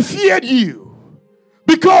 For I feared you,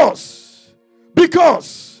 because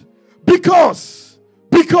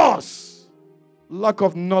lack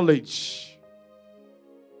of knowledge.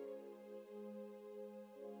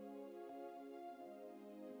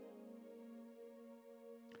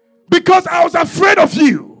 Because I was afraid of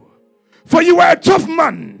you, for you were a tough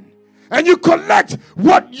man, and you collect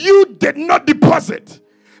what you did not deposit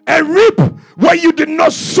and reap what you did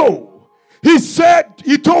not sow.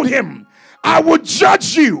 He told him, I will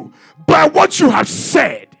judge you by what you have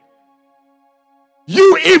said,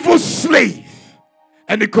 you evil slave.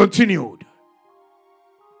 And he continued.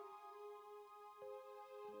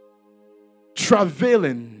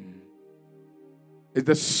 Travailing is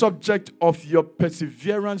the subject of your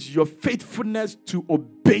perseverance, your faithfulness to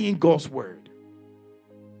obeying God's word.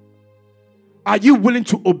 Are you willing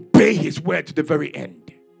to obey his word to the very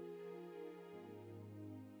end?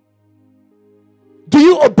 Do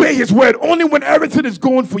you obey his word only when everything is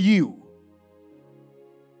going for you?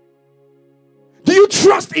 Do you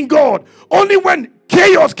trust in God only when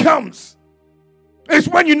chaos comes? It's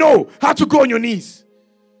when you know how to go on your knees.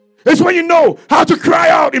 It's when you know how to cry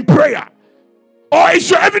out in prayer. Or it's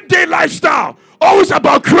your everyday lifestyle always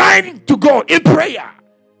about crying to God in prayer.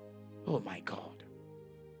 Oh my God.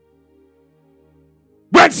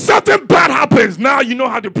 When something bad happens, now you know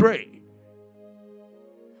how to pray.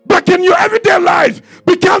 But can your everyday life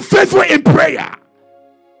become faithful in prayer?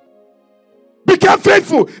 Become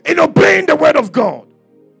faithful in obeying the word of God.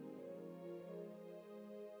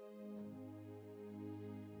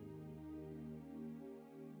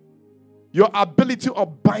 Your ability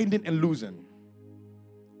of binding and loosing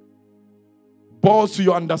boils to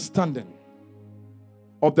your understanding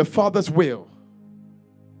of the Father's will,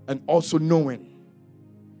 and also knowing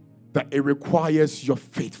that it requires your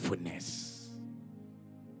faithfulness.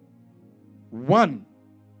 One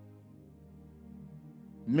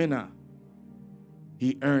mina,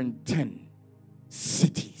 he earned 10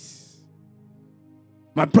 cities.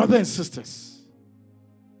 My brothers and sisters,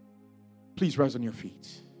 please rise on your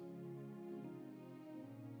feet.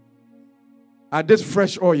 At this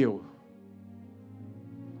fresh oil,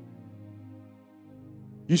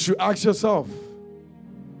 you should ask yourself,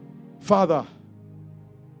 Father,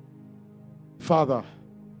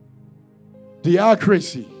 the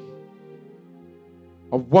accuracy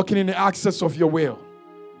of walking in the access of your will,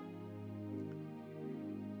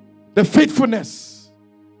 the faithfulness.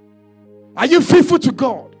 Are you faithful to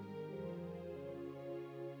God?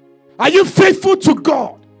 Are you faithful to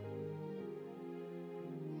God?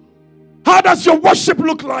 How does your worship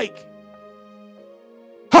look like?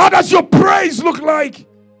 How does your praise look like?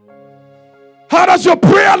 How does your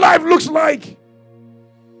prayer life look like?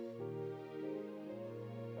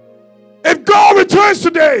 If God returns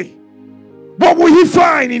today, what will he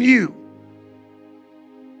find in you?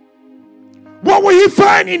 What will he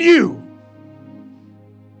find in you?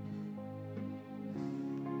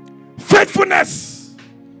 Faithfulness.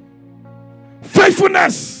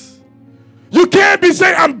 Faithfulness. You can't be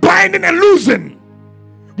saying, I'm binding and losing,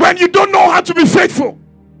 when you don't know how to be faithful.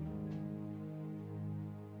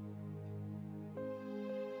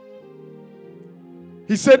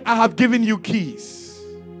 He said, I have given you keys.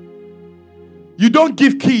 You don't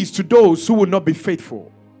give keys to those who will not be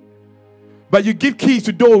faithful, but you give keys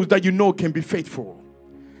to those that you know can be faithful.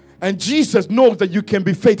 And Jesus knows that you can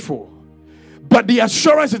be faithful, but the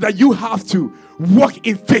assurance is that you have to walk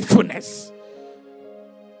in faithfulness.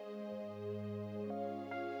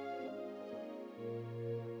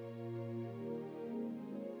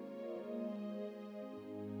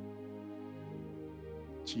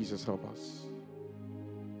 Jesus, help us.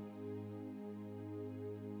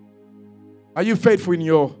 Are you faithful in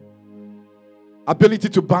your ability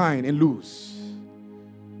to bind and loose?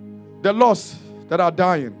 The lost that are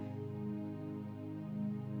dying,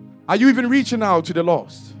 are you even reaching out to the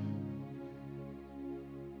lost?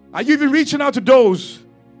 Are you even reaching out to those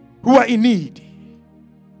who are in need?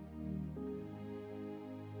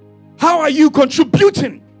 How are you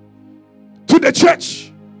contributing to the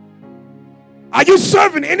church? Are you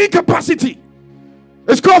serving any capacity?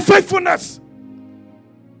 It's called faithfulness.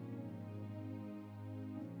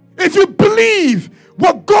 If you believe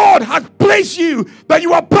what God has placed you, that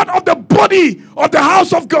you are part of the body of the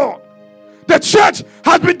house of God, the church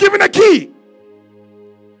has been given a key.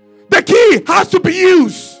 The key has to be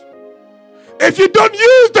used. If you don't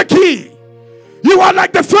use the key, you are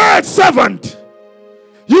like the third servant.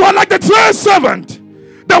 You are like the third servant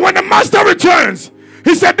that when the master returns,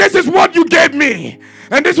 he said, this is what you gave me,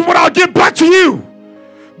 and this is what I'll give back to you.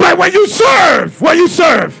 But when you serve,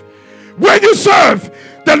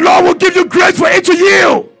 the Lord will give you grace for it to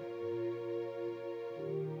yield.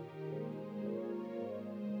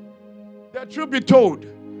 The truth be told,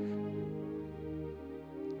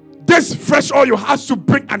 this fresh oil has to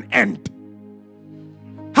bring an end.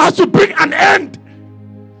 Has to bring an end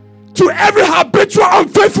to every habitual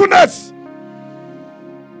unfaithfulness.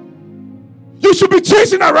 You should be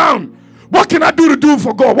chasing around What can I do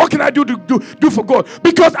for God? What can I do to do for God?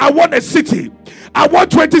 Because I want a city. I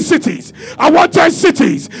want 20 cities. I want 10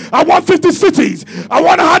 cities. I want 50 cities. I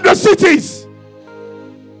want 100 cities.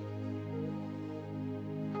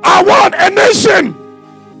 I want a nation.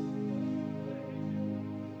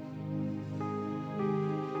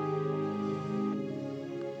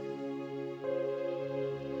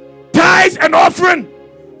 Tithes and offering,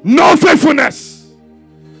 no faithfulness.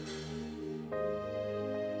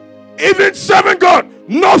 Even serving God,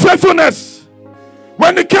 no faithfulness.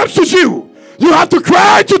 When it comes to you, you have to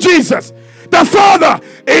cry to Jesus, the Father,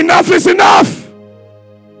 enough is enough.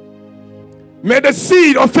 May the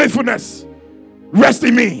seed of faithfulness rest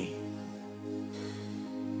in me.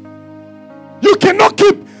 You cannot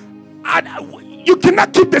keep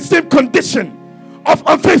the same condition of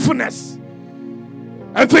unfaithfulness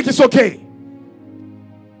and think it's okay.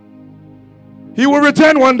 He will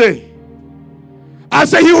return one day. I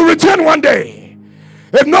say he will return one day.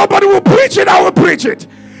 If nobody will preach it, I will preach it.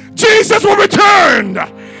 Jesus will return,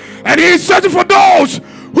 and he is searching for those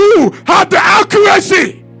who have the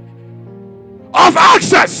accuracy of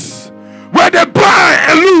access, where they buy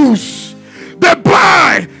and lose. They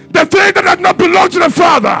buy the thing that does not belong to the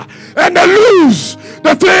Father, and they lose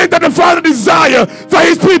the thing that the Father desires for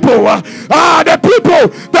his people. The people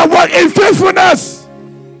that walk in faithfulness.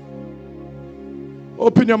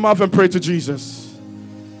 Open your mouth and pray to Jesus.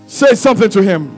 Say something to him.